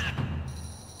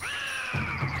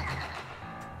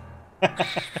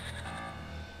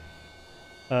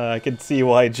 I can see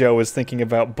why Joe was thinking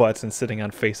about butts and sitting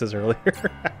on faces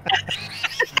earlier.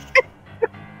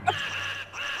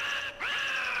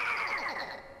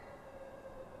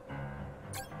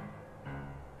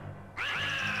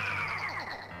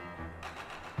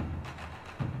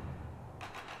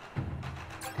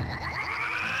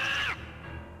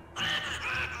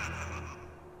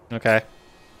 Okay.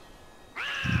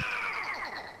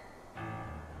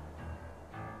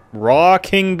 Raw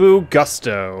King Boo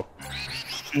Gusto.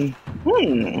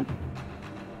 Hmm.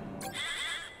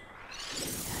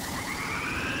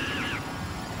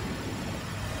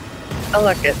 Oh,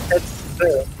 look, it's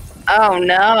Boo. Oh,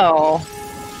 no.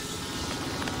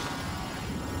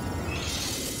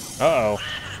 Uh-oh.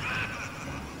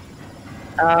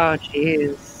 Oh,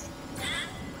 jeez.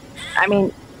 I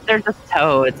mean, they're just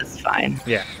toads. It's fine.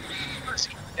 Yeah.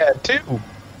 yeah, too.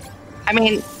 I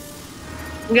mean,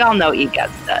 we all know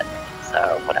Egad's dead,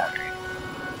 so whatever.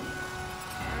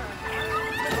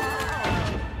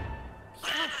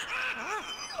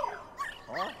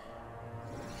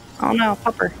 Oh no,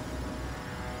 Pupper.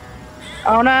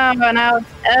 Oh no, but now it's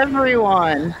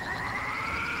everyone.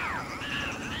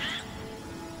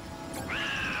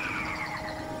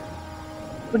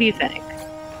 What do you think?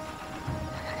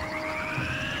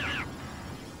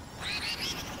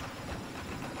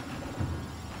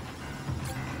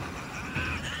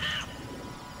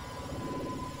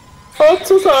 Oh, I'm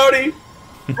so sorry.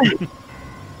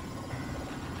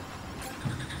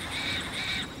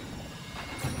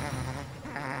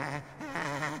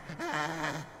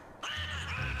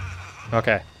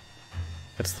 Okay.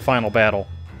 It's the final battle.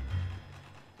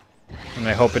 And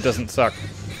I hope it doesn't suck.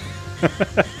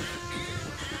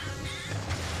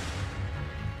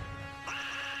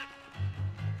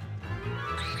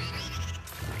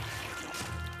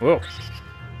 Whoa.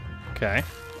 Okay.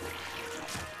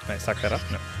 Can I suck that up?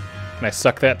 No. Can I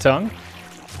suck that tongue?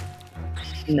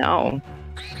 No.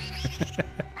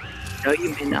 No, you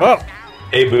may not. Oh!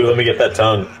 Hey, Boo, let me get that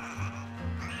tongue.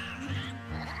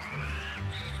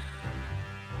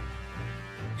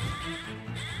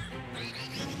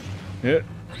 Yeah.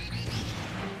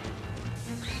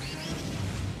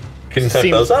 Can you tuck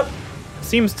Seems- those up?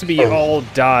 Seems to be Oh. all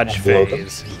dodge I'll blow them.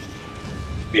 phase.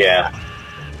 Yeah.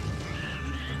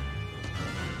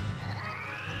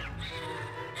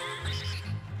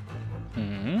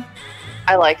 Hmm.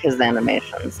 I like his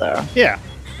animations, though. Yeah.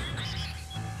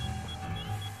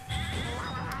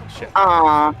 Shit.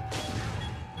 Aww.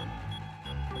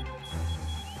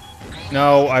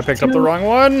 No, I picked up the wrong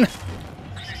one.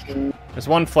 There's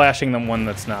one flashing, then one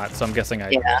that's not, so I'm guessing I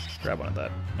Yeah. grab one of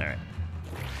that. Alright.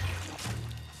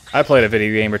 I played a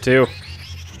video game or two.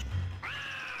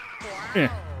 Yeah.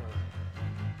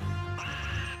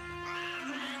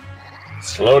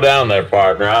 Slow down there,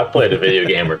 partner. I played a video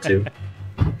game or two.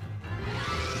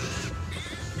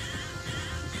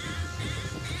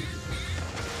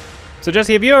 So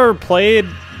Jesse, have you ever played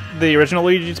the original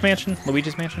Luigi's Mansion?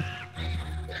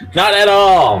 Not at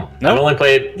all. No? I've only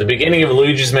played the beginning of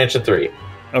Luigi's Mansion 3.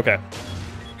 Okay.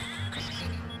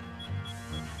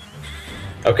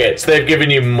 Okay, so they've given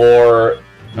you more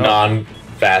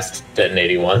non-fast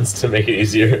detonating ones to make it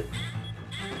easier.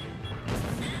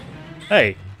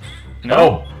 Hey.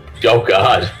 No. Oh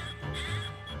God.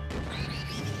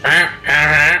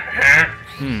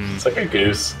 Hmm. It's like a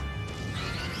goose.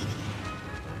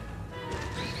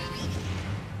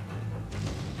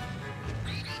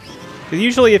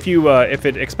 Usually, if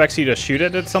it expects you to shoot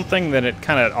it at something, then it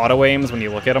kind of auto aims when you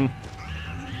look at them.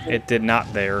 It did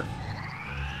not there.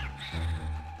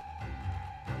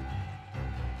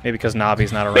 Maybe because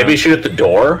Navi's not around. Maybe shoot at the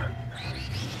door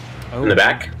Oh. in the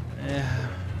back.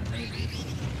 Maybe.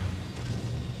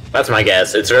 That's my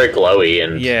guess. It's very glowy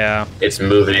and Yeah. it's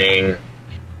moving.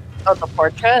 Oh, the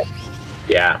portrait?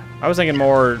 Yeah. I was thinking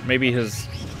more maybe his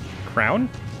crown.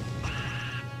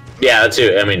 Yeah, that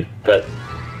too. I mean, but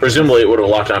presumably it would have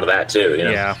locked onto that too, you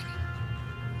know? Yeah.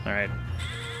 All right.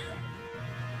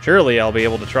 Surely I'll be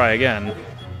able to try again.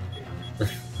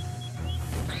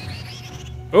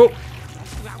 Oh!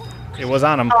 It was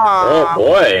on him. Oh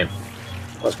boy.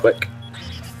 That was quick.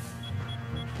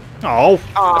 Oh!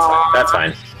 That's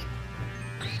fine.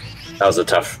 That was a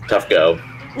tough go.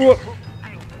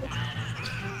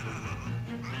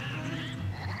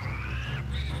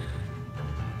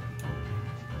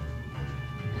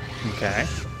 Okay.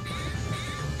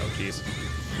 Oh, jeez.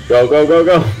 Go, go, go,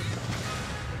 go.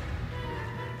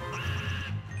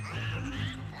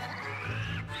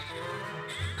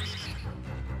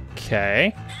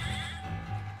 Okay.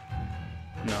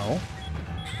 No.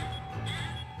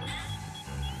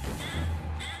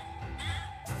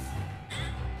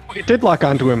 It did lock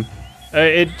onto him.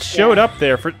 It showed up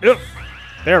there for... Oh,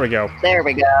 there we go. There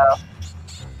we go.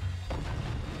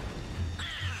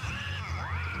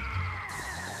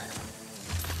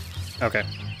 Okay.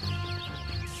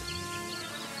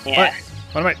 Yeah.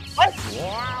 What am I... What?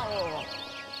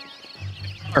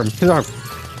 Arm. His arm.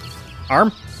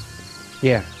 Arm?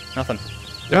 Yeah. Nothing.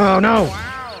 Oh, no.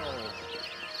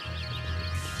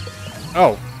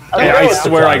 Oh. Okay. Yeah, I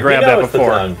swear I grabbed that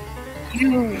before.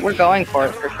 You were going for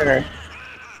it for sure.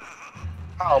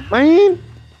 Oh, man.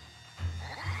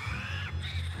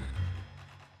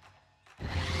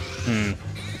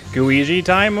 Luigi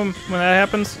time when that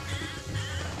happens?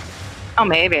 Oh,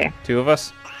 maybe. Two of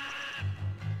us?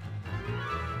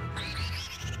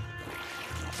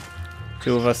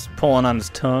 Two of us pulling on his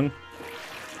tongue?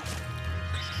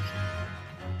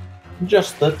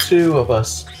 Just the two of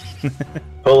us.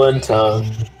 Pulling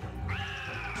tongue.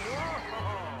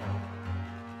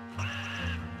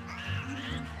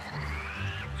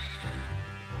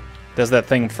 Does that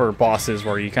thing for bosses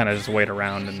where you kind of just wait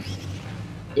around and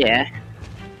Yeah.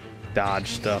 dodge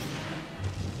stuff.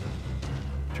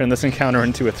 Turn this encounter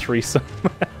into a threesome.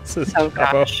 Says Oh,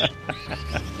 Choppo. gosh.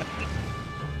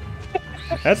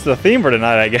 That's the theme for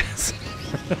tonight, I guess.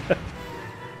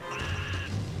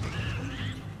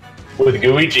 With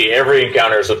Luigi, every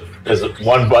encounter is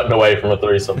one button away from a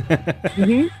threesome.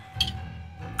 Mm-hmm.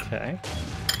 Okay.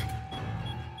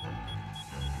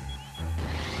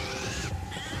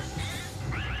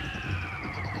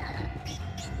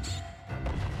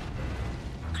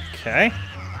 Okay.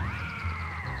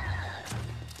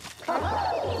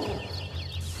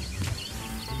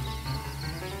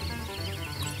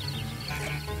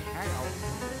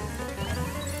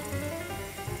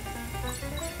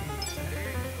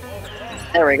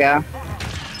 There we go.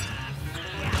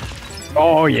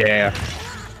 Oh, yeah.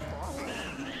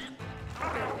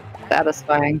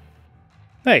 Satisfying.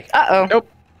 Hey, Uh-oh. Nope.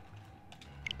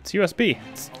 it's USB.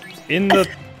 It's in the.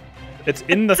 It's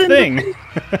in the It's in the thing.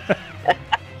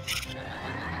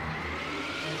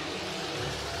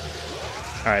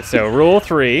 All right. So rule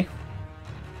 3.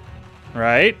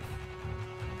 Right.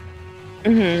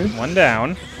 Mm-hmm. One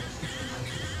down.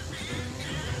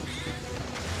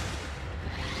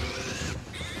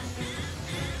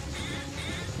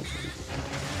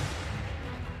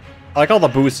 I like all the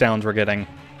boo sounds we're getting.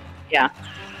 Yeah.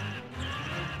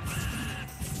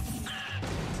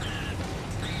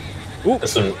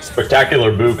 There's some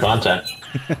spectacular boo content.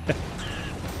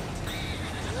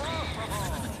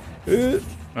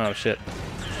 Oh shit.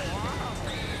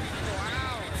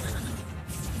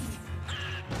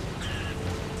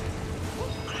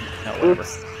 No, whatever.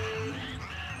 Oops.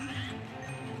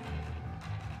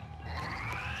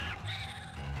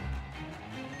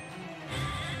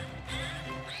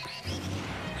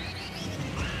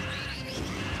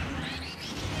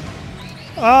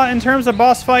 In terms of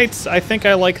boss fights, I think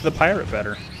I like the pirate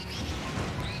better.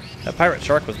 That pirate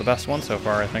shark was the best one so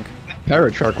far, I think.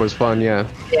 Pirate Shark was fun, yeah.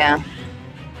 Yeah.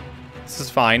 This is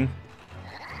fine.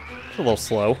 It's a little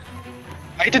slow.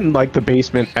 I didn't like the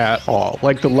basement at all.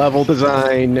 Like the level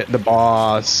design, the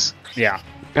boss. Yeah,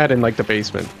 I didn't like the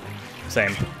basement.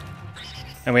 same.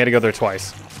 And we had to go there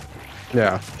twice.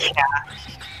 Yeah.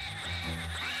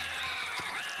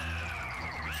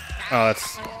 Oh,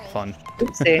 that's fun.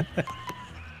 Oopsie.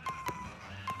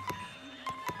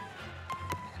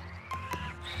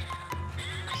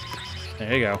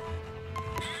 There you go.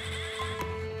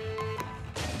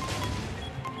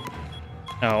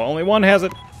 Oh, only one has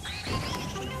it.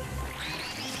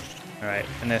 Alright,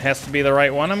 and it has to be the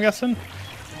right one, I'm guessing?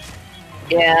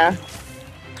 Yeah.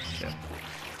 Yeah.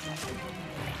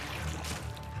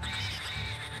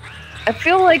 I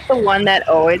feel like the one that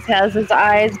always has his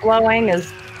eyes glowing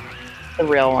is the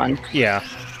real one. Yeah.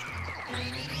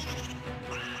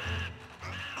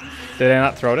 Did I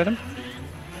not throw it at him?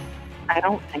 I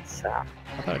don't think so.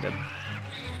 I thought I did.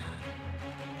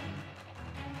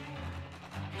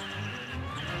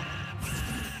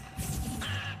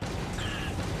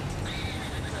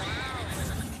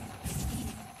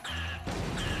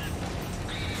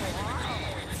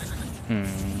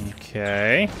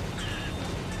 Okay.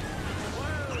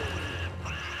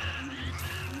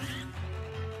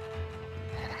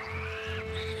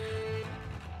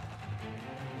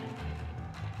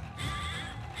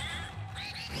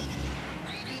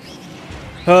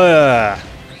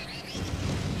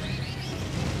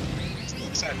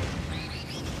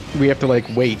 We have to like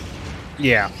wait.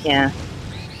 Yeah. Yeah.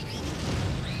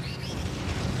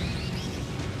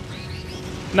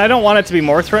 And I don't want it to be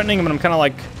more threatening, but I'm kind of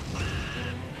like,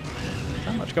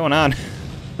 not much going on.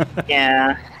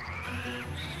 Yeah.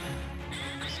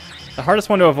 The hardest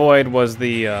one to avoid was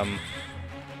the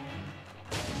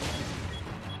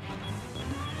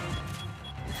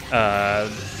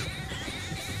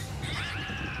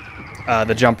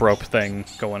jump rope thing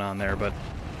going on there, but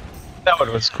That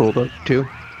one was cool though too.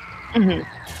 Hmm.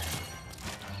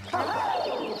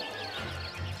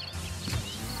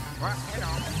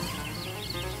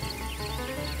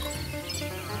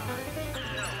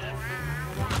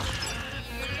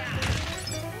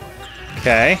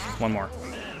 okay, one more.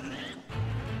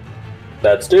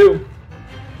 That's 2.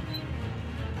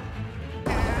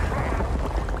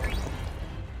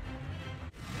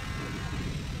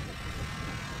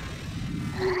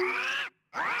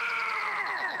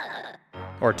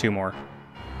 Or 2 more.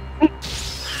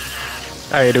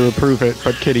 I had to approve it,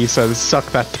 but Kitty says, "Suck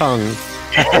that tongue."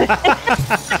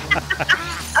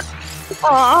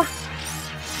 Aw.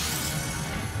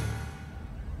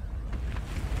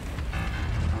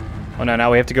 Oh no,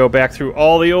 now we have to go back through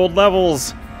all the old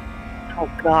levels. Oh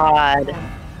God.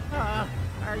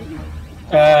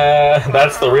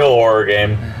 That's the real horror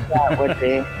game. That would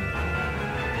be.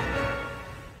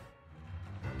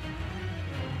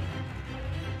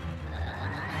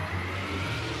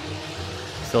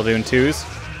 Still doing 2s,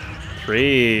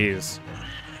 3s.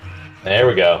 There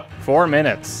we go. 4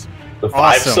 minutes. The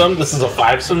Awesome. fivesome? This is a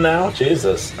fivesome now?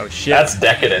 Jesus. Oh shit. That's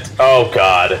decadent. Oh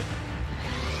god.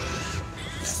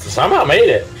 Somehow made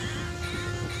it.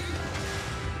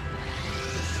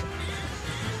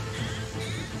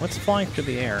 What's flying through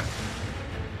the air?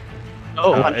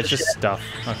 Oh, Oh, it's just stuff.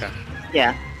 Okay.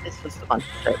 Yeah. This was the one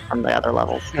straight from the other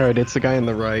levels. all right. It's the guy on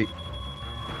the right.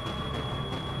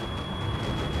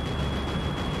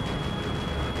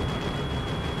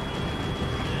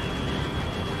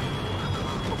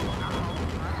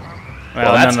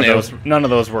 Well, that's none of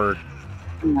those were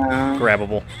No.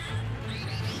 grabbable.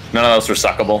 None of those were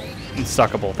suckable.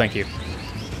 Suckable, thank you.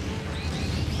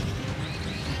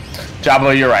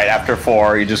 Jabba, you're right. After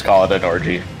 4, you just call it an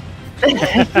orgy.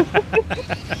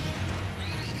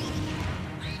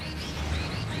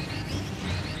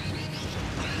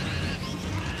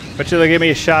 Bet you they gave me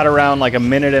a shot around like a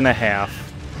minute and a half.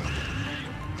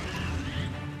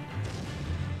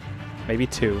 Maybe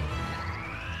 2.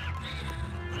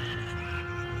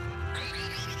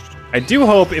 I do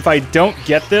hope if I don't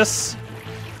get this,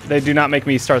 they do not make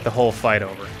me start the whole fight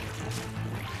over.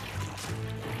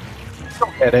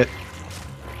 Get it?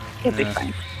 It'll be Yeah.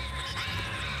 fine.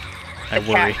 I The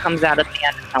worry. cat comes out at the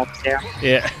end and helps you.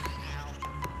 Yeah.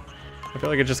 I feel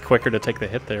like it's just quicker to take the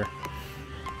hit there.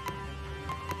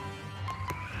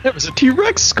 That was a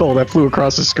T-Rex skull that flew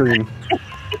across the screen.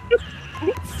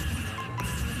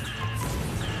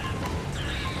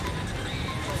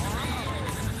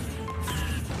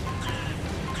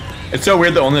 It's so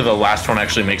weird that only the last one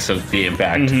actually makes the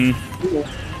impact.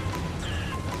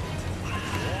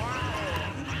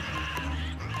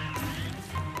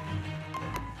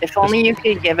 If only you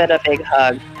could give it a big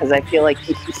hug, because I feel like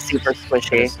he's super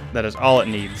squishy. That is all it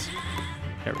needs.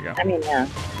 There we go. I mean, yeah.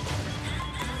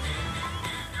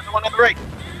 The one on the right.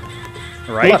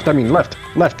 Right? Left, I mean left.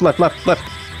 Left. Left.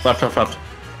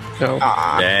 No.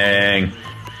 Dang.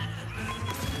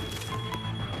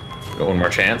 Got one more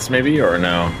chance, maybe, or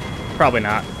no? Probably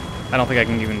not. I don't think I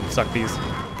can even suck these.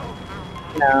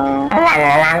 No.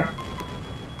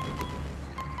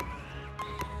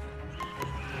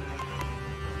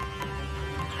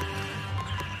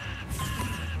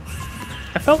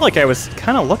 I felt like I was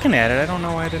kind of looking at it. I don't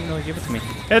know why I didn't really give it to me.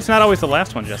 It's not always the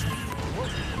last one, Justin.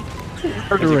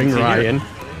 Murdering Ryan.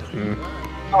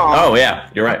 Oh, yeah,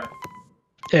 you're right.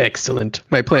 Excellent.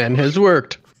 My plan has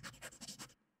worked.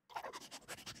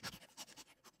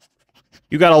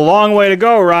 You got a long way to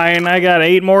go, Ryan. I got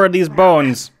 8 more of these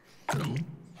bones.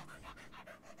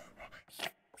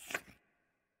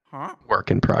 Huh?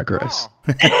 Work in progress.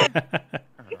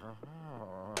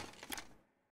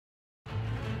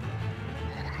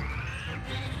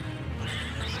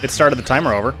 It started the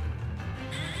timer over.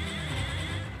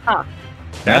 Huh.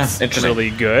 That's Yeah, interesting.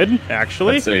 really good,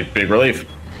 actually. That's a big relief.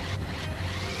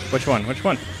 Which one? Which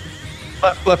one?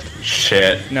 Left.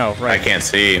 Shit. No, right. I can't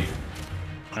see.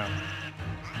 Oh,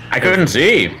 I couldn't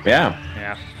see. Yeah.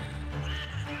 yeah.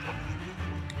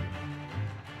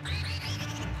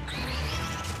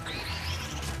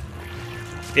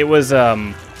 It was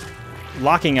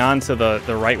locking onto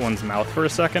the right one's mouth for a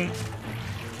second.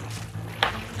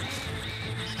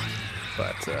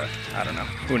 But I don't know.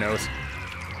 Who knows?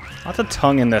 Lots of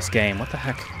tongue in this game. What the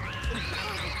heck?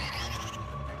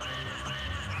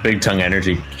 Big tongue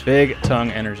energy. Big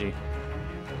tongue energy.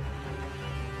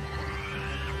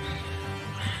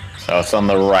 So it's on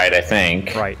the right, I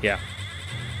think. Right, yeah.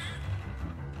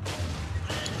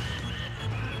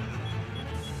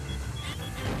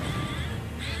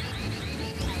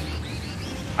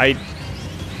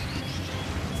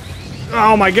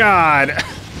 Oh my god!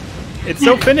 It's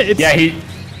so finicky. Yeah,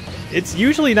 It's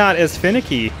usually not as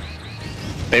finicky.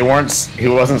 he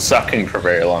wasn't sucking for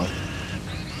very long.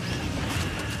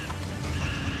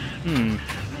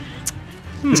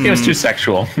 This game's too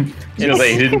sexual. He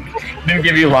didn't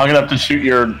give you long enough to shoot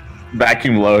your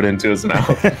vacuum load into his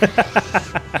mouth.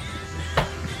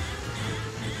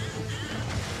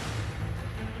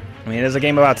 I mean, it is a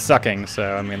game about sucking,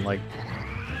 so I mean, like,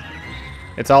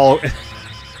 it's all.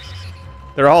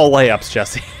 They're all layups,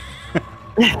 Jesse.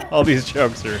 All these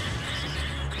jokes are.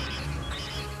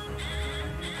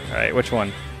 All right, which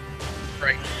one?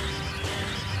 Right.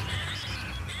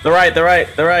 The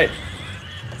right.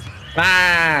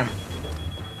 Ah!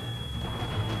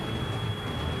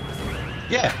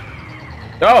 Yeah.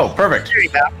 Oh, perfect. There you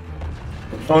go.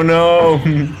 Oh no.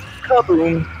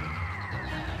 Kaboom.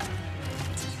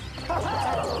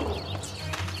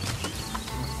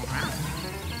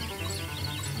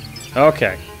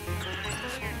 Okay.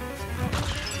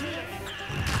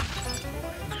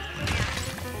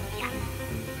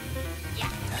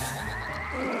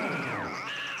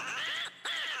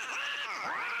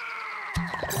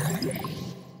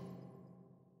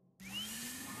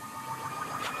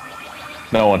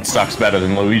 No one sucks better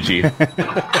than Luigi. The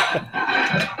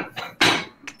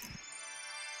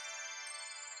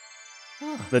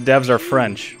devs are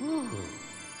French.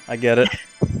 I get it.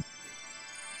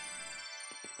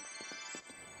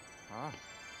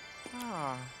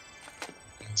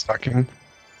 Sucking.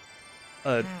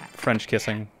 French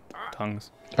kissing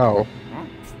tongues. Oh.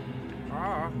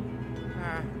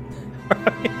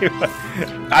 I did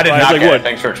Ryan's not like, get what? it.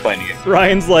 Thanks for explaining it.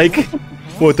 Ryan's like,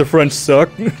 what, the French suck?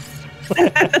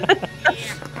 That's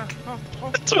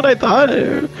what I thought.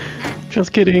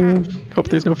 Just kidding. Hope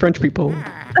there's no French people.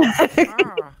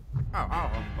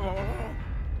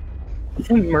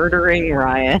 Murdering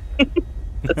Ryan.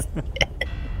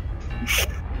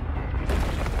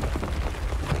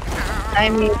 I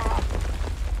mean,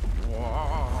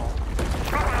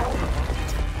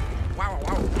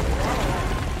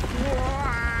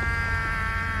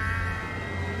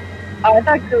 oh, I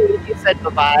thought Luigi said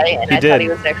bye-bye, and He I did. thought he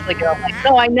was actually gonna, like,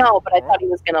 no, I know, but I thought he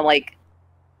was gonna, like,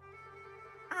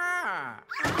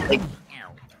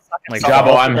 Like,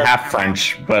 Jabo, I'm half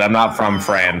French, but I'm not from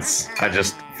France. I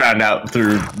just found out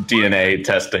through DNA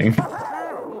testing.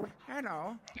 Hello.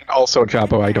 Also,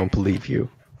 Jabo, I don't believe you.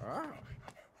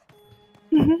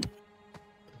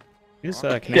 He's,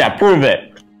 Canadian. Yeah, prove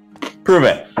it. Prove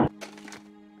it.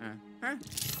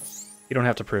 You don't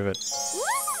have to prove it.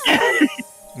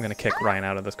 I'm gonna kick Ryan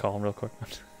out of this call real quick.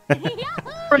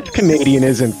 French Canadian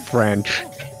isn't French.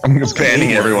 I'm just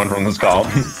banning everyone from this call.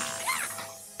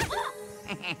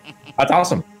 That's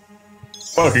awesome.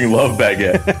 Fucking love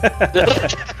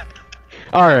baguette.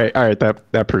 All right,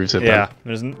 that proves it. Yeah,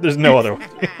 there's no other way.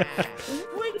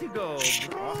 Way to go,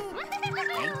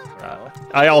 bro.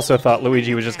 I also thought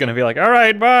Luigi was just gonna be like, all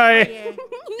right, bye.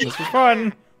 This was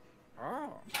fun.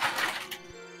 Oh.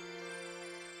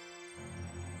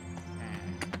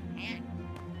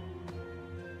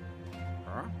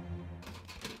 Huh?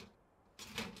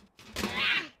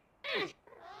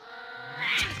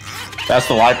 That's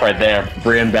the life right there.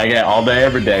 Brie and baguette all day,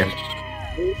 every day.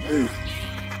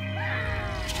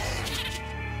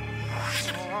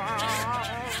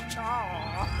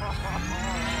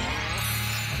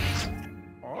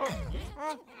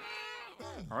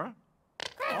 Huh?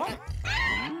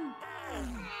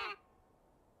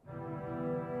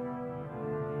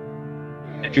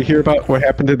 Did you hear about what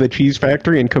happened to the cheese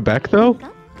factory in Quebec, though?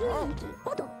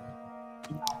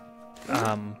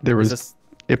 There was this...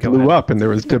 it Go blew ahead. up and there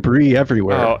was debris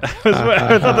everywhere. Oh,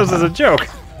 I thought this was a joke.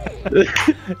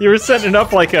 You were setting it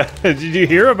up like a. Did you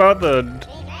hear about the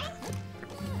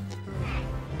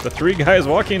 3 guys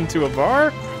walking into a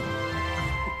bar?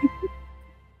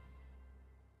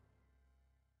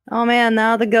 Oh man,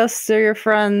 now the ghosts are your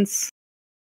friends.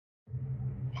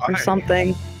 Or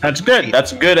something. That's good.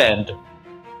 That's a good end.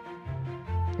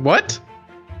 What?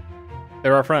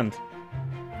 They're our friends.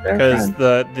 They're Because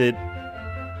friends.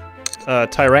 the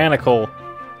tyrannical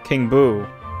King Boo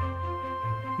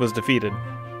was defeated.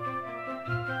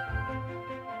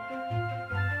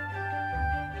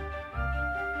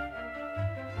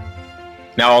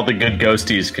 Now all the good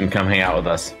ghosties can come hang out with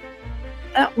us.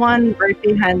 That one right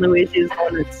behind Luigi is the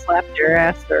one that slapped your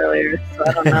ass earlier, so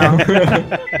I don't know.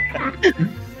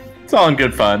 It's all in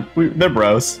good fun. They're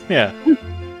bros. Yeah.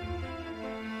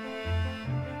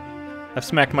 I've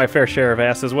smacked my fair share of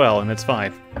ass as well, and it's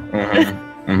fine.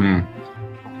 Mm-hmm.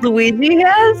 Mm-hmm. Luigi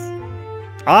has?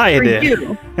 I For did.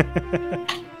 you.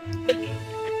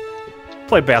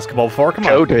 Played basketball before. Come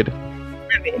Joe on. did.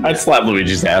 I'd slap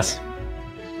Luigi's ass.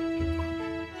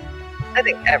 I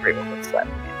think everyone would slap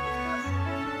me.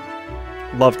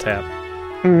 Love tap.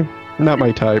 Not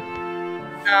my type.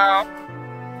 No.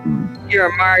 You're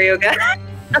a Mario guy.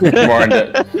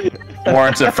 More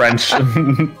into French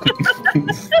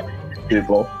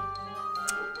people.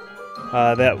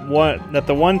 That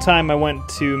the one time I went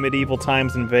to Medieval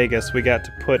Times in Vegas, we got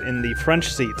to put in the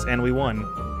French seats, and we won.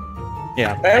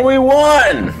 Yeah. And we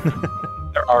won!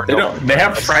 There are They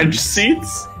have French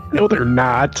seats? No, they're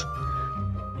not.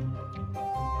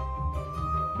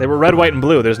 They were red, white, and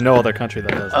blue. There's no other country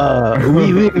that does that.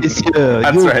 Oui, oui, monsieur.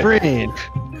 That's You're right. French.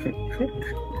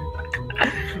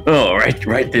 Oh,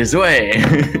 right this way.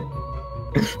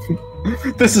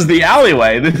 This is the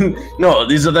alleyway. No,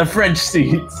 these are the French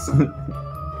seats.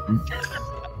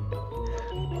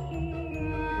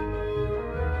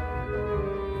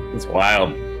 It's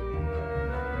wild.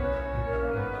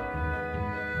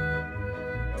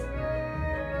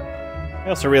 I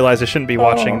also realize I shouldn't be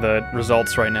watching the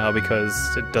results right now because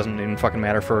it doesn't even fucking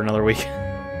matter for another week.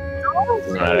 Oh,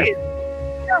 Right.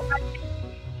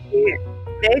 sweet.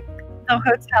 Make the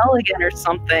hotel again or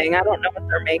something. I don't know what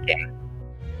they're making.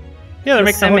 Yeah, they're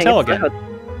making the Assuming hotel it's the again.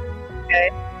 Okay.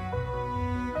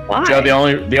 Why? Joe,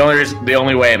 the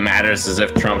only way it matters is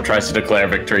if Trump tries to declare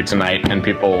victory tonight and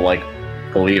people like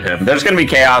believe him. There's gonna be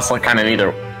chaos like kind of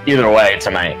either way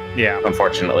tonight, Yeah.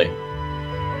 unfortunately.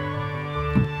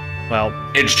 Well,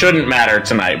 It shouldn't matter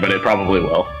tonight, but it probably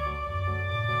will.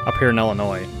 up here in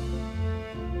Illinois,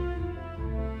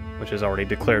 which is already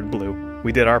declared blue,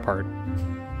 we did our part.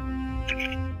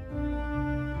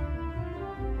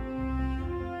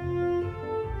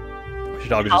 We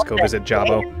should all just go visit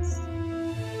Jabo.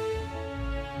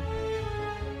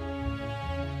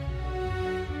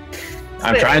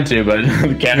 I'm trying to, but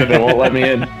Canada won't let me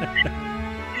in.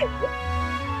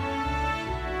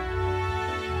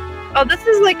 Oh, this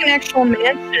is like an actual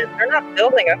mansion. They're not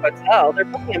building a hotel. They're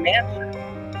building a mansion.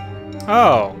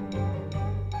 Oh,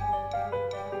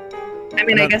 I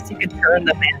mean, I guess you could turn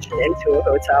the mansion into a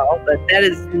hotel, but that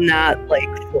is not like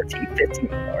 14, 15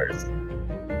 floors.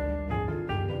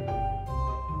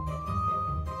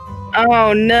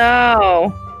 Oh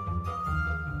no!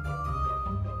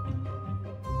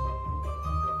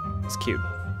 it's cute.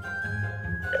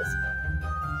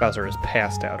 Bowser is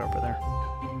passed out over there.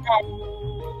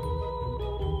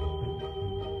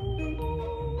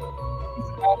 He's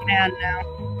an old man now.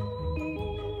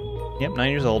 Yep, 9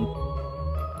 years old.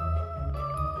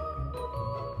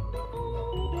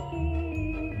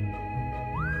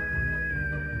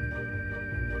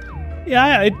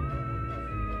 Yeah, I'd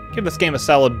give this game a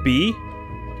solid B.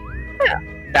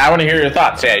 I want to hear your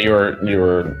thoughts. Yeah, you were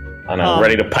I don't know,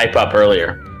 ready to pipe up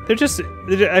earlier. they're just.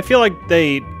 I feel like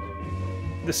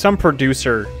some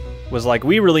producer was like,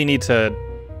 we really need to,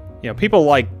 people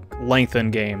like length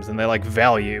in games and they like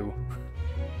value.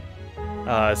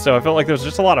 So I felt like there was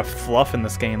just a lot of fluff in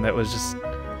this game that was just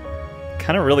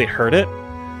kind of really hurt it.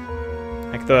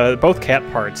 Like both cat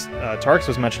parts, Tarks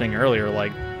was mentioning earlier,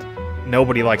 like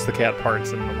nobody likes the cat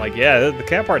parts, and I'm like, yeah, the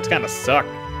cat parts kind of suck.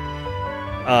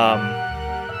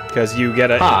 Because you get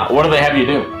what do they have you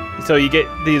do? So you get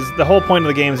the whole point of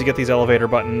the game is you get these elevator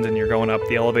buttons and you're going up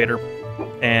the elevator,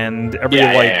 and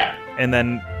and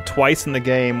then twice in the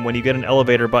game when you get an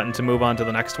elevator button to move on to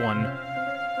the next one,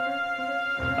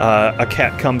 a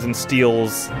cat comes and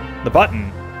steals the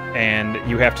button, and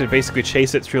you have to basically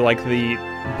chase it through like the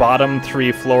bottom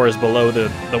 3 floors below the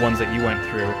ones that you went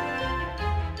through,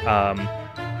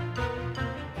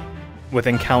 with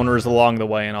encounters along the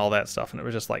way and all that stuff, and it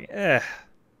was just like,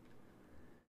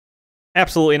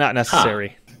 absolutely not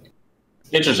necessary.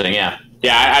 Interesting, yeah.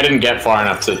 Yeah, I didn't get far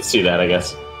enough to see that, I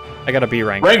guess. I got a B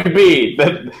rank. Rank B!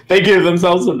 They give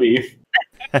themselves a B.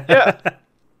 Yeah.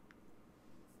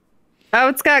 Oh,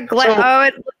 it's got it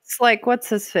looks like, what's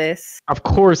his face? Of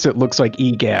course it looks like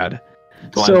EGAD.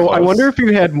 Glenn So I Close. wonder if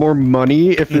you had more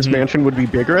money, if this mansion would be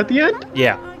bigger at the end?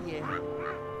 Yeah.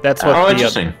 That's what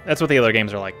interesting. That's what the other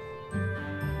games are like.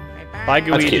 Bye,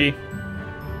 That's Luigi. cute.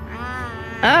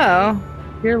 Oh,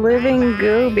 you're leaving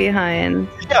Goo behind.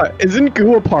 Yeah, isn't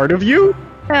Goo a part of you?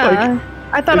 Yeah,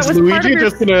 I thought it Is was part of Luigi your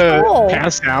just gonna soul.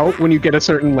 pass out when you get a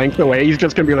certain length away? He's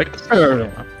just gonna be like, No,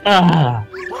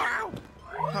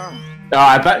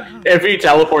 I thought if he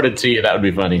teleported to you, that would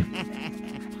be funny.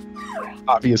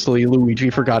 Obviously, Luigi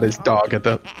forgot his dog at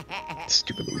the...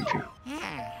 Stupid Luigi.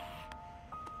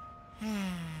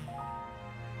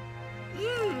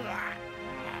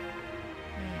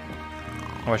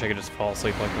 I wish I could just fall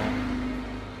asleep like that.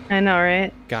 I know,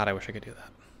 right? God, I wish I could do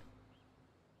that.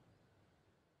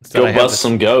 Go bust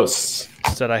some ghosts.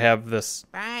 Instead, I have this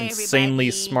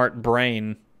insanely smart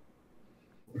brain.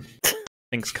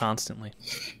 Thinks constantly.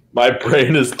 My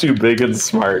brain is too big and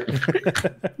smart.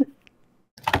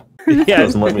 Yeah.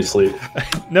 Doesn't let me sleep.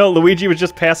 No, Luigi was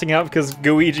just passing out because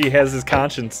Luigi has his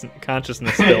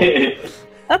consciousness still.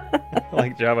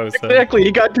 Like Javo said. Exactly,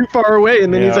 he got too far away,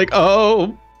 and then he's like,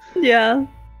 oh. Yeah.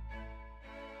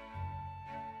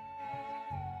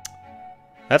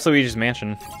 That's Luigi's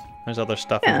mansion. There's other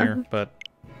stuff in here, but...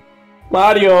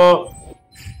 Mario!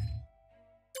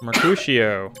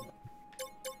 Mercutio.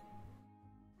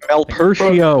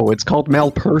 Malpertio. It's called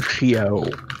Malpertio.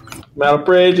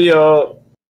 Malprazio.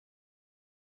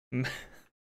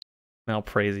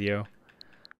 Malprazio.